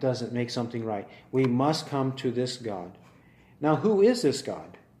 It doesn't make something right. We must come to this God. Now, who is this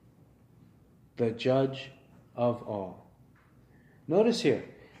God? The judge of all. Notice here,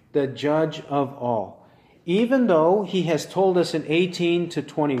 the judge of all. Even though he has told us in 18 to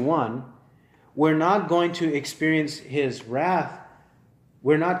 21, we're not going to experience his wrath.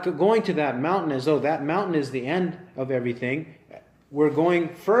 We're not going to that mountain as though that mountain is the end of everything. We're going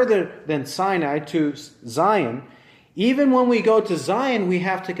further than Sinai to Zion. Even when we go to Zion, we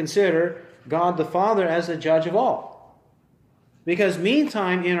have to consider God the Father as the judge of all. Because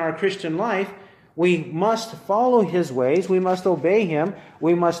meantime, in our Christian life, we must follow his ways. We must obey him.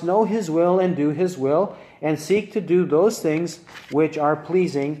 We must know his will and do his will, and seek to do those things which are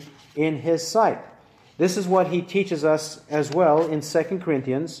pleasing in his sight. This is what he teaches us as well in 2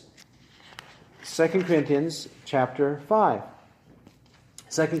 Corinthians chapter 5.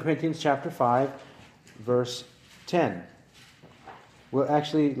 2 Corinthians chapter 5, verse 10. Well,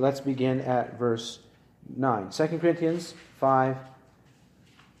 actually, let's begin at verse 9. 2 Corinthians 5,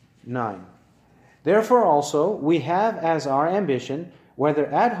 9. Therefore also we have as our ambition, whether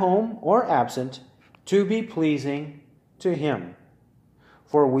at home or absent, to be pleasing to him.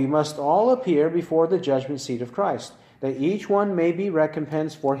 For we must all appear before the judgment seat of Christ, that each one may be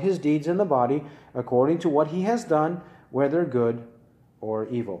recompensed for his deeds in the body, according to what he has done, whether good or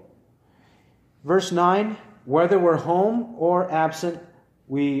evil. Verse 9, whether we're home or absent,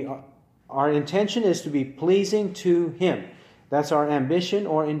 our intention is to be pleasing to him. That's our ambition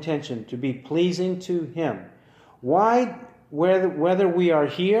or intention, to be pleasing to him. Why, whether we are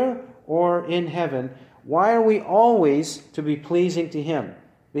here or in heaven, why are we always to be pleasing to him?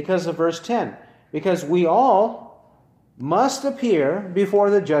 Because of verse 10. Because we all must appear before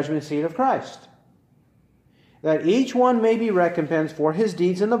the judgment seat of Christ, that each one may be recompensed for his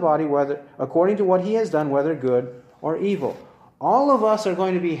deeds in the body, whether according to what he has done, whether good or evil. All of us are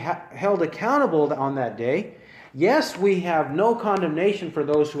going to be held accountable on that day. Yes, we have no condemnation for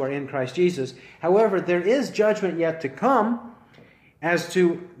those who are in Christ Jesus. However, there is judgment yet to come as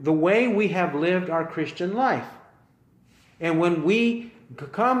to the way we have lived our Christian life. And when we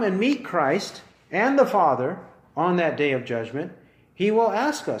come and meet Christ and the Father on that day of judgment, he will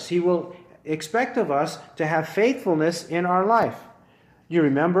ask us, he will expect of us to have faithfulness in our life. You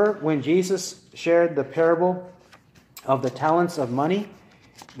remember when Jesus shared the parable of the talents of money?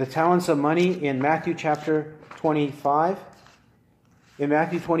 The talents of money in Matthew chapter 25. In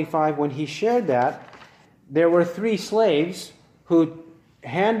Matthew 25, when he shared that, there were 3 slaves who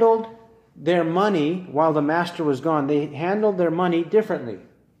handled their money while the master was gone. They handled their money differently.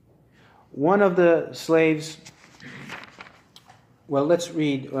 One of the slaves, well, let's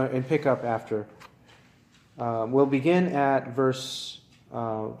read and pick up after. We'll begin at verse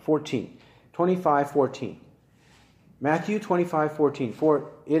 14. 25:14. Matthew 25:14. For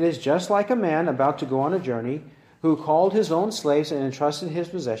it is just like a man about to go on a journey, who called his own slaves and entrusted his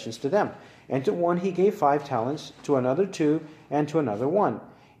possessions to them. And to one he gave 5 talents, to another 2, and to another 1,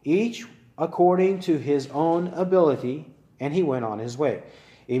 each according to his own ability, and he went on his way.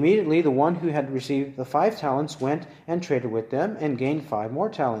 Immediately the one who had received the 5 talents went and traded with them, and gained 5 more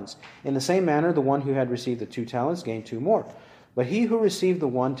talents. In the same manner the one who had received the 2 talents gained 2 more. But he who received the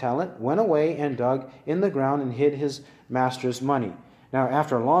 1 talent went away and dug in the ground and hid his master's money. Now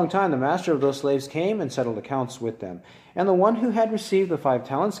after a long time the master of those slaves came and settled accounts with them. And the one who had received the 5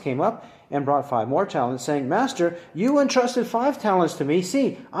 talents came up and brought 5 more talents, saying, Master, you entrusted 5 talents to me.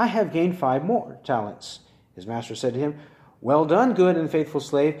 See, I have gained 5 more talents. His master said to him, Well done, good and faithful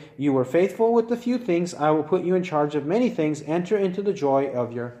slave. You were faithful with the few things. I will put you in charge of many things. Enter into the joy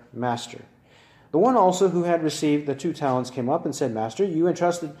of your master. The one also who had received the 2 talents came up and said, Master, you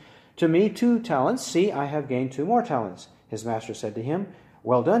entrusted to me 2 talents. See, I have gained 2 more talents. His master said to him,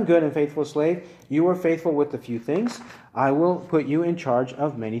 Well done, good and faithful slave. You were faithful with the few things. I will put you in charge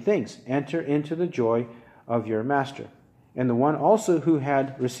of many things. Enter into the joy of your master. And the one also who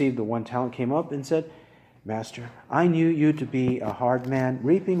had received the 1 talent came up and said, Master, I knew you to be a hard man,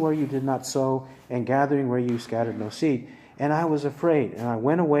 reaping where you did not sow, and gathering where you scattered no seed. And I was afraid, and I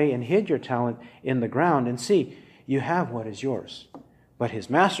went away and hid your talent in the ground, and see, you have what is yours. But his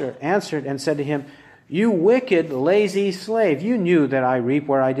master answered and said to him, You wicked, lazy slave, you knew that I reap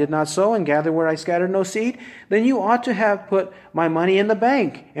where I did not sow, and gather where I scattered no seed. Then you ought to have put my money in the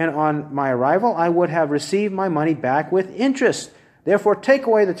bank, and on my arrival I would have received my money back with interest. Therefore take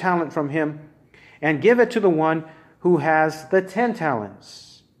away the talent from him, and give it to the one who has the 10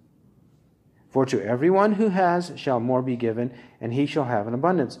 talents. For to everyone who has shall more be given, and he shall have an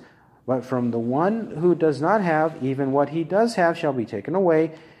abundance. But from the one who does not have, even what he does have shall be taken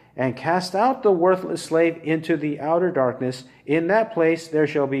away. And cast out the worthless slave into the outer darkness. In that place there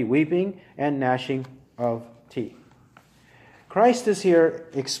shall be weeping and gnashing of teeth. Christ is here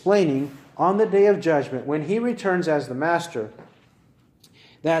explaining on the day of judgment, when he returns as the master,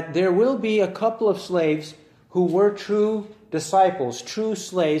 that there will be a couple of slaves who were true disciples, true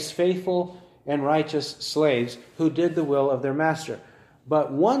slaves, faithful and righteous slaves who did the will of their master.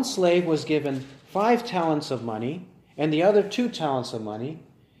 But one slave was given 5 talents of money, and the other 2 talents of money.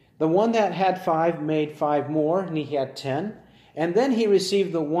 The one that had 5 made 5 more, and he had 10. And then he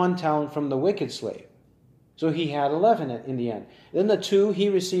received the 1 talent from the wicked slave. So he had 11 in the end. Then the 2, he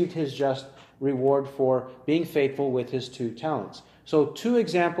received his just reward for being faithful with his 2 talents. So 2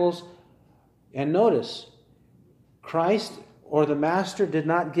 examples. And notice, Christ or the master did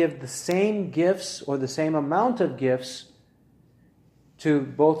not give the same gifts or the same amount of gifts to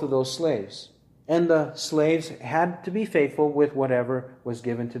both of those slaves. And the slaves had to be faithful with whatever was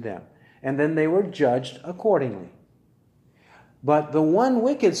given to them. And then they were judged accordingly. But the one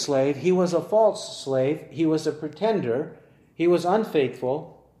wicked slave, he was a false slave. He was a pretender. He was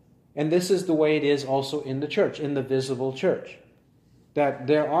unfaithful. And this is the way it is also in the church, in the visible church. That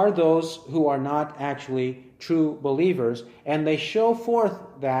there are those who are not actually true believers, and they show forth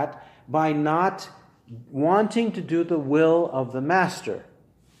that by not wanting to do the will of the master.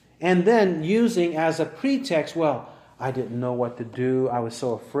 And then using as a pretext, well, I didn't know what to do. I was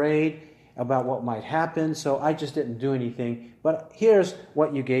so afraid about what might happen, so I just didn't do anything. But here's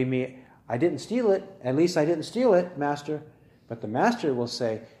what you gave me. I didn't steal it. At least I didn't steal it, master. But the master will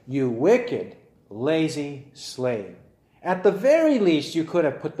say, You wicked, lazy slave. At the very least, you could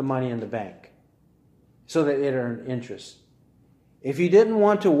have put the money in the bank so that it earned interest. If you didn't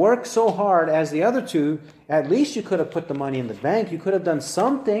want to work so hard as the other 2, at least you could have put the money in the bank. You could have done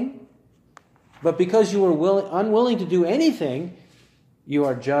something. But because you were unwilling to do anything, you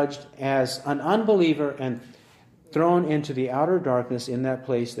are judged as an unbeliever and thrown into the outer darkness. In that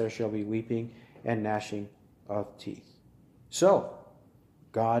place there shall be weeping and gnashing of teeth. So,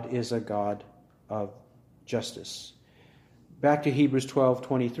 God is a God of justice. Back to Hebrews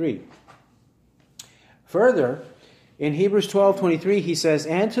 12:23. Further, in Hebrews 12:23 he says,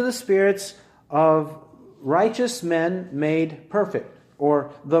 And to the spirits of righteous men made perfect,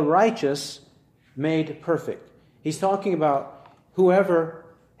 or the righteous made perfect. He's talking about whoever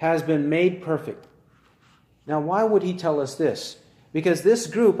has been made perfect. Now, why would he tell us this? Because this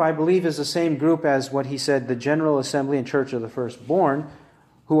group, I believe, is the same group as what he said, the General Assembly and Church of the Firstborn,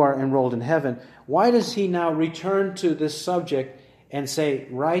 who are enrolled in heaven. Why does he now return to this subject and say,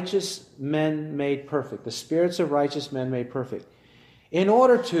 righteous men made perfect, the spirits of righteous men made perfect? In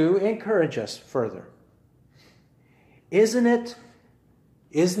order to encourage us further. Isn't it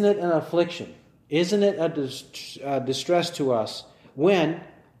an affliction? Isn't it a distress to us when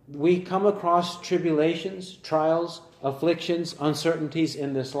we come across tribulations, trials, afflictions, uncertainties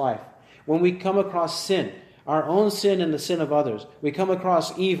in this life? When we come across sin, our own sin and the sin of others. We come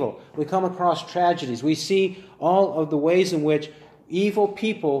across evil. We come across tragedies. We see all of the ways in which evil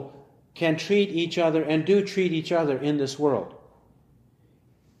people can treat each other and do treat each other in this world.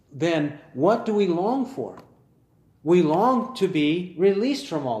 Then what do we long for? We long to be released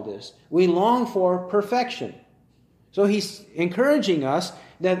from all this. We long for perfection. So he's encouraging us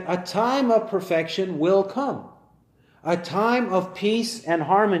that a time of perfection will come. A time of peace and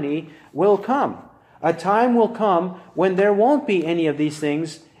harmony will come. A time will come when there won't be any of these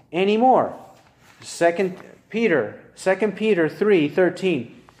things anymore. 2 Peter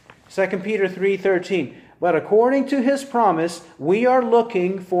 3:13. 2 Peter 3:13. But according to his promise, we are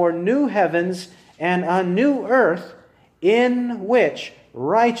looking for new heavens and a new earth in which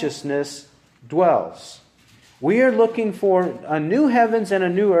righteousness dwells. We are looking for a new heavens and a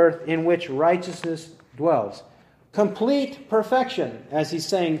new earth in which righteousness dwells. Complete perfection, as he's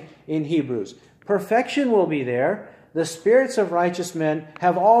saying in Hebrews. Perfection will be there. The spirits of righteous men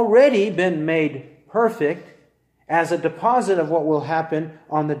have already been made perfect as a deposit of what will happen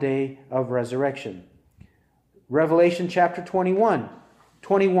on the day of resurrection. Revelation chapter 21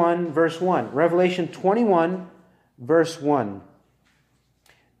 verse 1. Revelation 21 verse 1.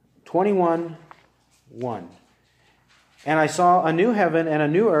 21:1. And I saw a new heaven and a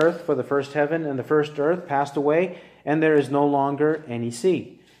new earth, for the first heaven and the first earth passed away, and there is no longer any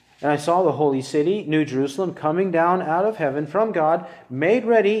sea. And I saw the holy city, New Jerusalem, coming down out of heaven from God, made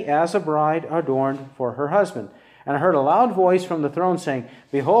ready as a bride adorned for her husband. And I heard a loud voice from the throne saying,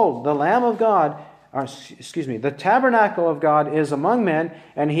 Behold, the Lamb of God, the tabernacle of God is among men,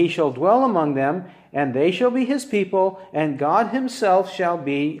 and he shall dwell among them, and they shall be his people, and God himself shall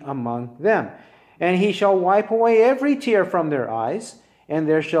be among them. And he shall wipe away every tear from their eyes, and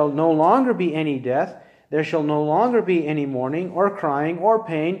there shall no longer be any death. There shall no longer be any mourning, or crying, or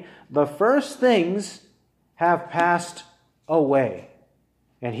pain. The first things have passed away.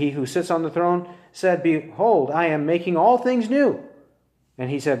 And he who sits on the throne said, Behold, I am making all things new. And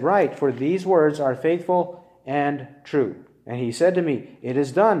he said, Write, for these words are faithful and true. And he said to me, It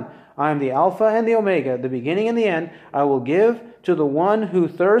is done. I am the Alpha and the Omega, the beginning and the end. I will give to the one who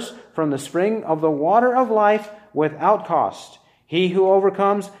thirsts from the spring of the water of life without cost. He who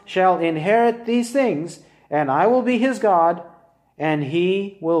overcomes shall inherit these things, and I will be his God, and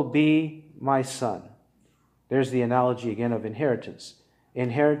he will be my son. There's the analogy again of inheritance.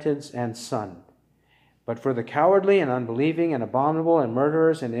 Inheritance and son. But for the cowardly and unbelieving and abominable and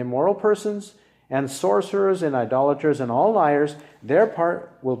murderers and immoral persons and sorcerers and idolaters and all liars, their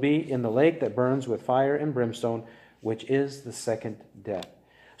part will be in the lake that burns with fire and brimstone, which is the second death.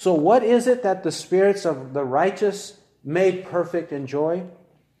 So what is it that the spirits of the righteous made perfect enjoy?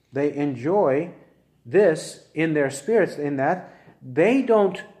 They enjoy this in their spirits, in that they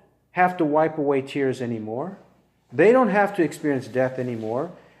don't have to wipe away tears anymore. They don't have to experience death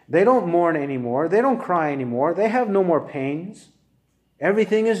anymore. They don't mourn anymore. They don't cry anymore. They have no more pains.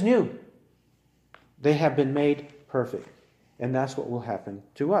 Everything is new. They have been made perfect. And that's what will happen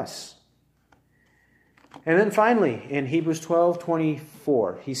to us. And then finally, in Hebrews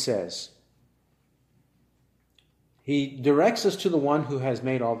 12:24, he says, he directs us to the one who has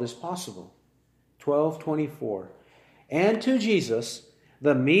made all this possible. 12:24. And to Jesus,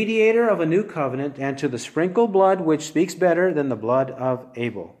 the mediator of a new covenant, and to the sprinkled blood which speaks better than the blood of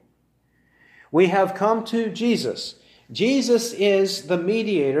Abel. We have come to Jesus. Jesus is the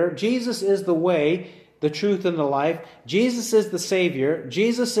mediator. Jesus is the way, the truth, and the life. Jesus is the Savior.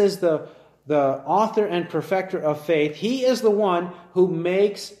 Jesus is the author and perfecter of faith. He is the one who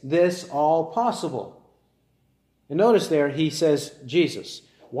makes this all possible. And notice there, he says Jesus.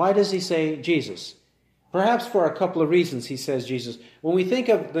 Why does he say Jesus? Perhaps for a couple of reasons he says Jesus. When we think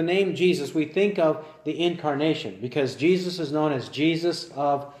of the name Jesus, we think of the incarnation, because Jesus is known as Jesus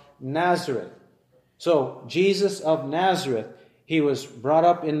of Nazareth. So, Jesus of Nazareth, he was brought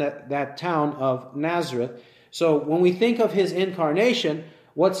up in that town of Nazareth. So, when we think of his incarnation,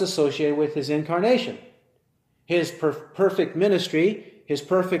 what's associated with his incarnation? His perfect ministry, his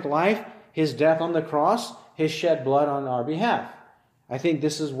perfect life, his death on the cross, his shed blood on our behalf. I think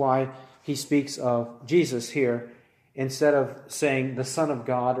this is why he speaks of Jesus here instead of saying the Son of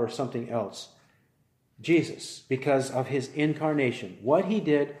God or something else. Jesus, because of his incarnation, what he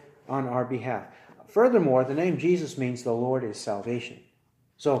did on our behalf. Furthermore, the name Jesus means the Lord is salvation.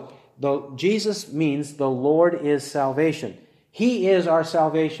 So, Jesus means the Lord is salvation. He is our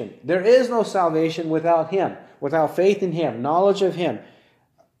salvation. There is no salvation without him, without faith in him, knowledge of him,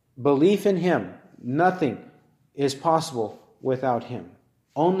 belief in him. Nothing is possible without him.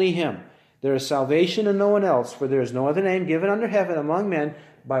 Only him. There is salvation in no one else, for there is no other name given under heaven among men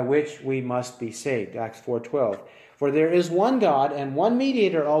by which we must be saved. Acts 4:12. For there is one God and one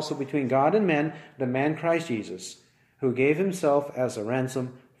mediator also between God and men, the man Christ Jesus, who gave himself as a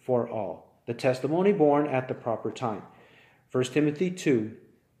ransom for all. The testimony borne at the proper time. 1 Timothy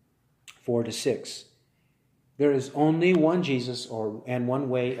 2:4-6. There is only one Jesus and one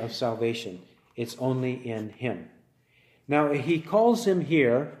way of salvation. It's only in him. Now, he calls him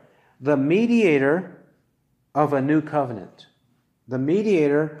here the mediator of a new covenant. The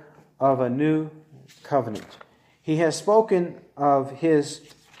mediator of a new covenant. He has spoken of his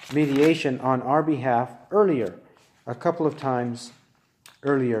mediation on our behalf earlier, a couple of times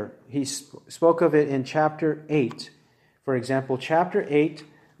earlier. He spoke of it in chapter 8. For example, chapter 8,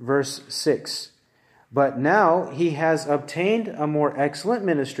 verse 6. But now he has obtained a more excellent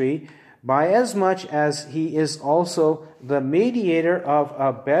ministry, by as much as he is also the mediator of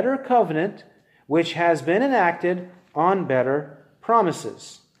a better covenant, which has been enacted on better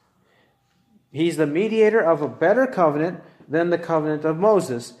promises. He's the mediator of a better covenant than the covenant of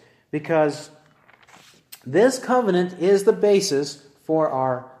Moses, because this covenant is the basis for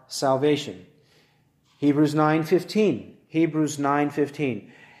our salvation. Hebrews 9:15. Hebrews 9:15.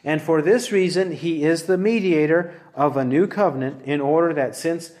 And for this reason he is the mediator of a new covenant, in order that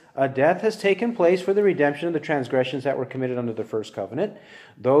since a death has taken place for the redemption of the transgressions that were committed under the first covenant,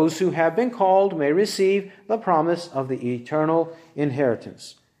 those who have been called may receive the promise of the eternal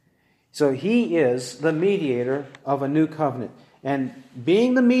inheritance. So he is the mediator of a new covenant. And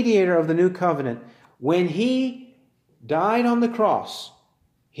being the mediator of the new covenant, when he died on the cross,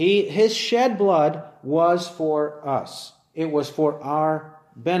 his shed blood was for us. It was for our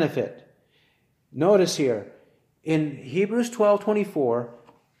benefit. Notice here, in Hebrews 12:24,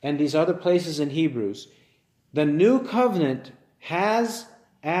 and these other places in Hebrews, the new covenant has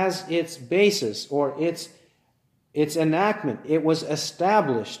as its basis, or its enactment, it was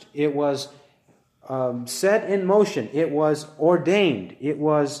established, it was set in motion, it was ordained, it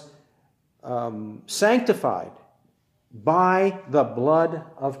was sanctified by the blood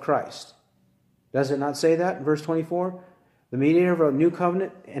of Christ. Does it not say that in verse 24? The mediator of a new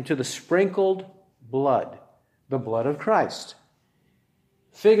covenant, and to the sprinkled blood, the blood of Christ.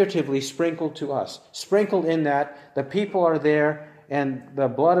 Figuratively sprinkled to us. Sprinkled in that the people are there and the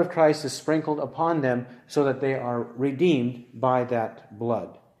blood of Christ is sprinkled upon them so that they are redeemed by that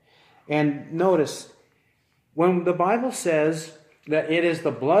blood. And notice, when the Bible says that it is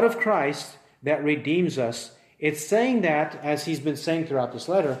the blood of Christ that redeems us, it's saying that, as he's been saying throughout this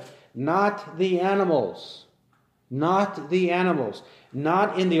letter, not the animals. Not the animals.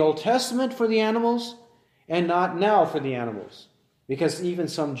 Not in the Old Testament for the animals, and not now for the animals. Because even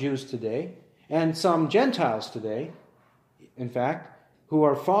some Jews today, and some Gentiles today, in fact, who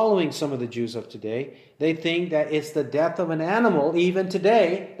are following some of the Jews of today, they think that it's the death of an animal, even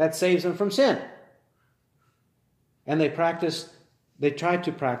today, that saves them from sin. And they try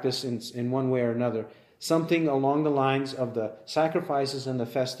to practice in one way or another, something along the lines of the sacrifices and the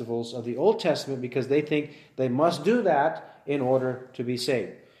festivals of the Old Testament, because they think they must do that in order to be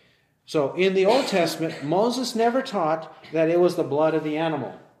saved. So in the Old Testament, Moses never taught that it was the blood of the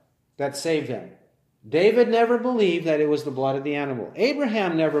animal that saved them. David never believed that it was the blood of the animal.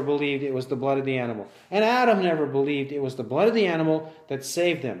 Abraham never believed it was the blood of the animal. And Adam never believed it was the blood of the animal that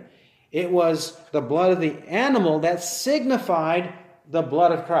saved them. It was the blood of the animal that signified the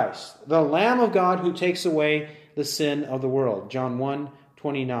blood of Christ, the Lamb of God who takes away the sin of the world. John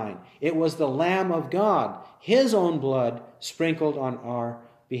 1:29. It was the Lamb of God, his own blood sprinkled on our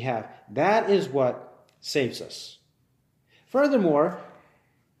behalf. That is what saves us. Furthermore,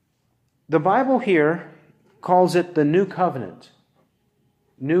 the Bible here calls it the new covenant.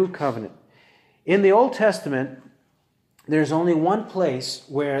 New covenant. In the Old Testament, there's only one place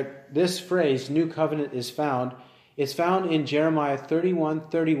where this phrase, new covenant, is found. It's found in Jeremiah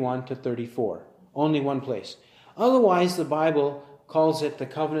 31:31 to 34. Only one place. Otherwise, the Bible calls it the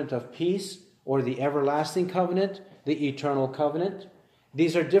covenant of peace, or the everlasting covenant, the eternal covenant.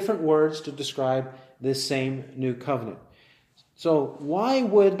 These are different words to describe this same new covenant. So why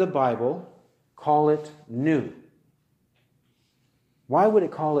would the Bible call it new? Why would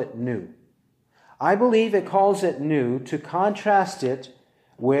it call it new? I believe it calls it new to contrast it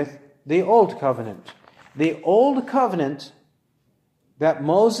with the Old Covenant. The Old Covenant that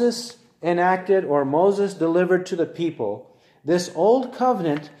Moses enacted, or Moses delivered to the people, this Old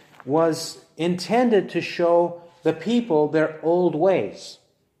Covenant was intended to show the people their old ways.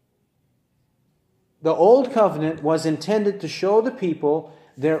 The Old Covenant was intended to show the people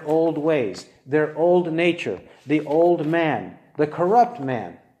their old ways, their old nature, the old man, the corrupt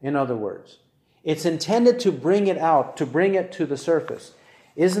man, in other words. It's intended to bring it out, to bring it to the surface.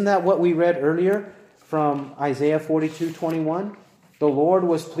 Isn't that what we read earlier from Isaiah 42:21? The Lord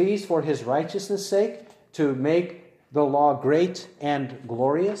was pleased for his righteousness' sake to make the law great and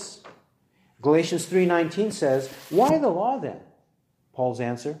glorious. Galatians 3:19 says, why the law then? Paul's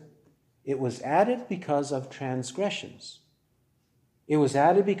answer, it was added because of transgressions. It was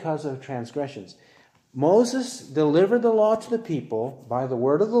added because of transgressions. Moses delivered the law to the people by the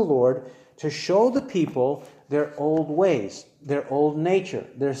word of the Lord to show the people their old ways, their old nature,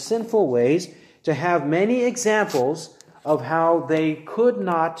 their sinful ways, to have many examples of how they could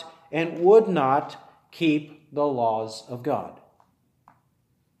not and would not keep the laws of God.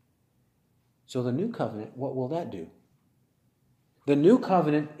 So the new covenant, what will that do? The new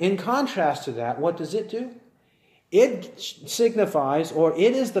covenant, in contrast to that, what does it do? It signifies, or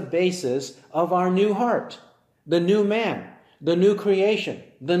it is the basis of our new heart, the new man, the new creation,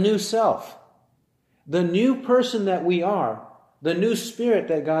 the new self, the new person that we are, the new spirit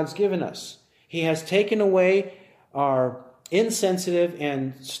that God's given us. He has taken away our insensitive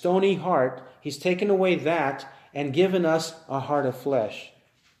and stony heart. He's taken away that and given us a heart of flesh.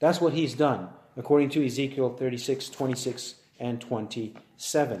 That's what He's done, according to Ezekiel 36, 26, and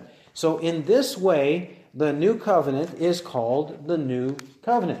 27. So in this way, the new covenant is called the new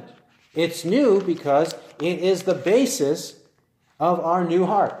covenant. It's new because it is the basis of our new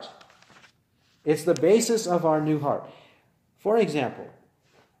heart. It's the basis of our new heart. For example,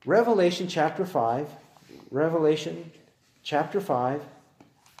 Revelation chapter 5,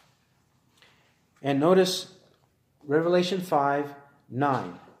 and notice Revelation 5,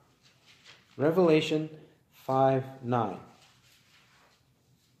 9. Revelation 5, 9.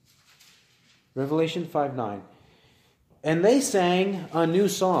 Revelation 5:9. And they sang a new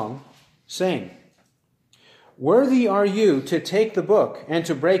song, saying, Worthy are you to take the book and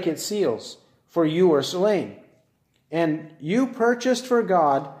to break its seals, for you were slain. And you purchased for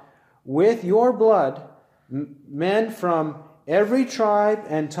God with your blood men from every tribe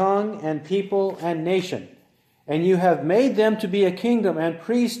and tongue and people and nation. And you have made them to be a kingdom and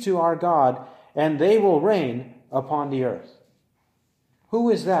priests to our God, and they will reign upon the earth. Who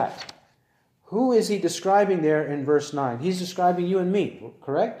is that? Who is he describing there in verse 9? He's describing you and me,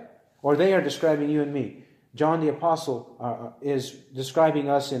 correct? Or they are describing you and me. John the Apostle is describing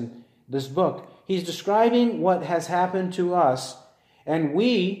us in this book. He's describing what has happened to us, and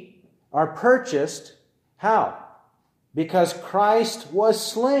we are purchased. How? Because Christ was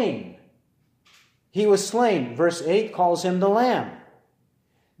slain. He was slain. Verse 8 calls him the Lamb.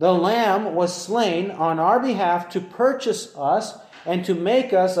 The Lamb was slain on our behalf to purchase us and to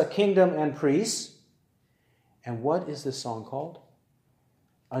make us a kingdom and priests. And what is this song called?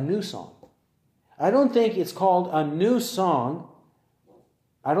 A new song. I don't think it's called a new song.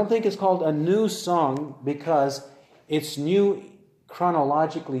 I don't think it's called a new song because it's new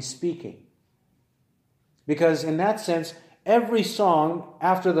chronologically speaking. Because in that sense, every song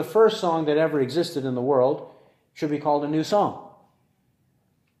after the first song that ever existed in the world should be called a new song.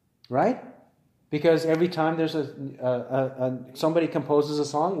 Right? Because every time there's somebody composes a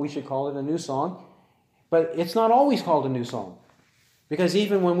song, we should call it a new song. But it's not always called a new song. Because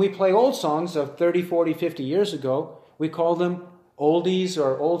even when we play old songs of 30, 40, 50 years ago, we call them oldies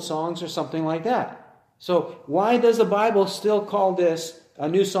or old songs or something like that. So why does the Bible still call this a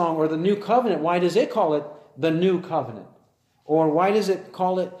new song, or the new covenant? Why does it call it the new covenant? Or why does it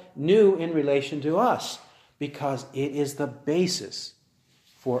call it new in relation to us? Because it is the basis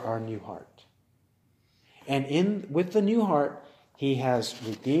for our new heart. And with the new heart, He has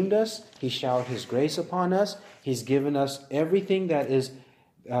redeemed us. He showered His grace upon us. He's given us everything that is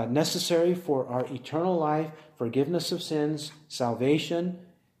necessary for our eternal life, forgiveness of sins, salvation,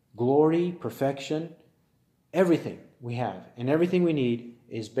 glory, perfection. Everything we have and everything we need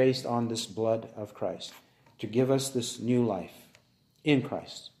is based on this blood of Christ to give us this new life in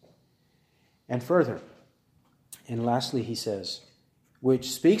Christ. And further, and lastly, he says,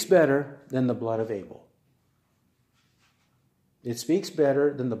 which speaks better than the blood of Abel. It speaks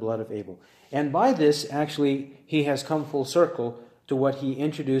better than the blood of Abel. And by this, actually, he has come full circle to what he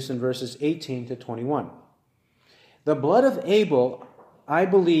introduced in verses 18 to 21. The blood of Abel, I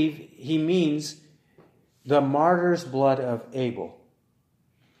believe he means the martyr's blood of Abel.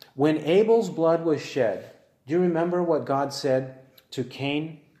 When Abel's blood was shed, do you remember what God said to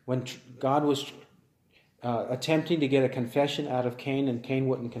Cain? When God was attempting to get a confession out of Cain and Cain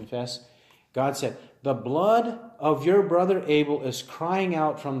wouldn't confess, God said, the blood of your brother Abel is crying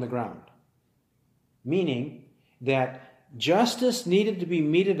out from the ground. Meaning that justice needed to be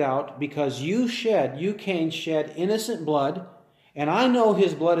meted out because you, Cain, shed innocent blood, and I know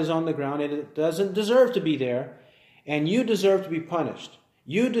his blood is on the ground and it doesn't deserve to be there, and you deserve to be punished.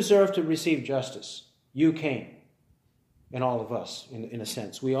 You deserve to receive justice. You, Cain, and all of us, in a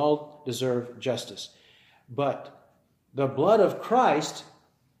sense. We all deserve justice. But the blood of Christ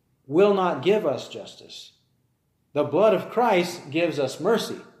will not give us justice. The blood of Christ gives us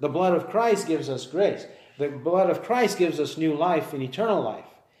mercy. The blood of Christ gives us grace. The blood of Christ gives us new life and eternal life.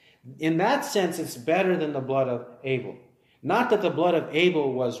 In that sense, it's better than the blood of Abel. Not that the blood of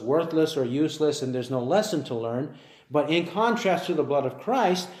Abel was worthless or useless and there's no lesson to learn, but in contrast to the blood of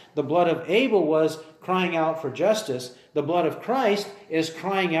Christ, the blood of Abel was crying out for justice. The blood of Christ is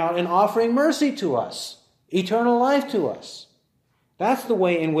crying out and offering mercy to us, eternal life to us. That's the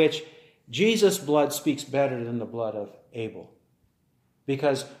way in which Jesus' blood speaks better than the blood of Abel.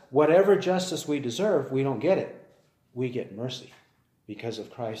 Because whatever justice we deserve, we don't get it. We get mercy because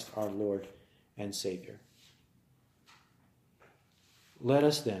of Christ our Lord and Savior. Let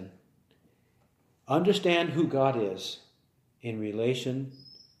us then understand who God is in relation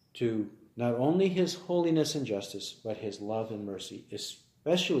to not only his holiness and justice, but his love and mercy,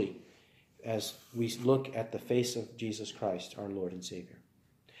 especially as we look at the face of Jesus Christ, our Lord and Savior.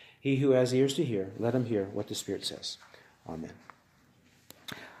 He who has ears to hear, let him hear what the Spirit says. Amen.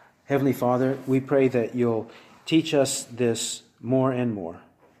 Heavenly Father, we pray that you'll teach us this more and more.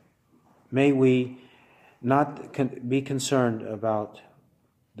 May we not be concerned about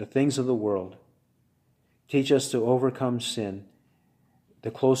the things of the world. Teach us to overcome sin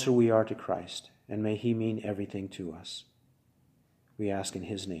the closer we are to Christ, and may he mean everything to us. We ask in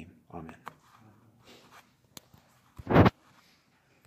his name. Amen.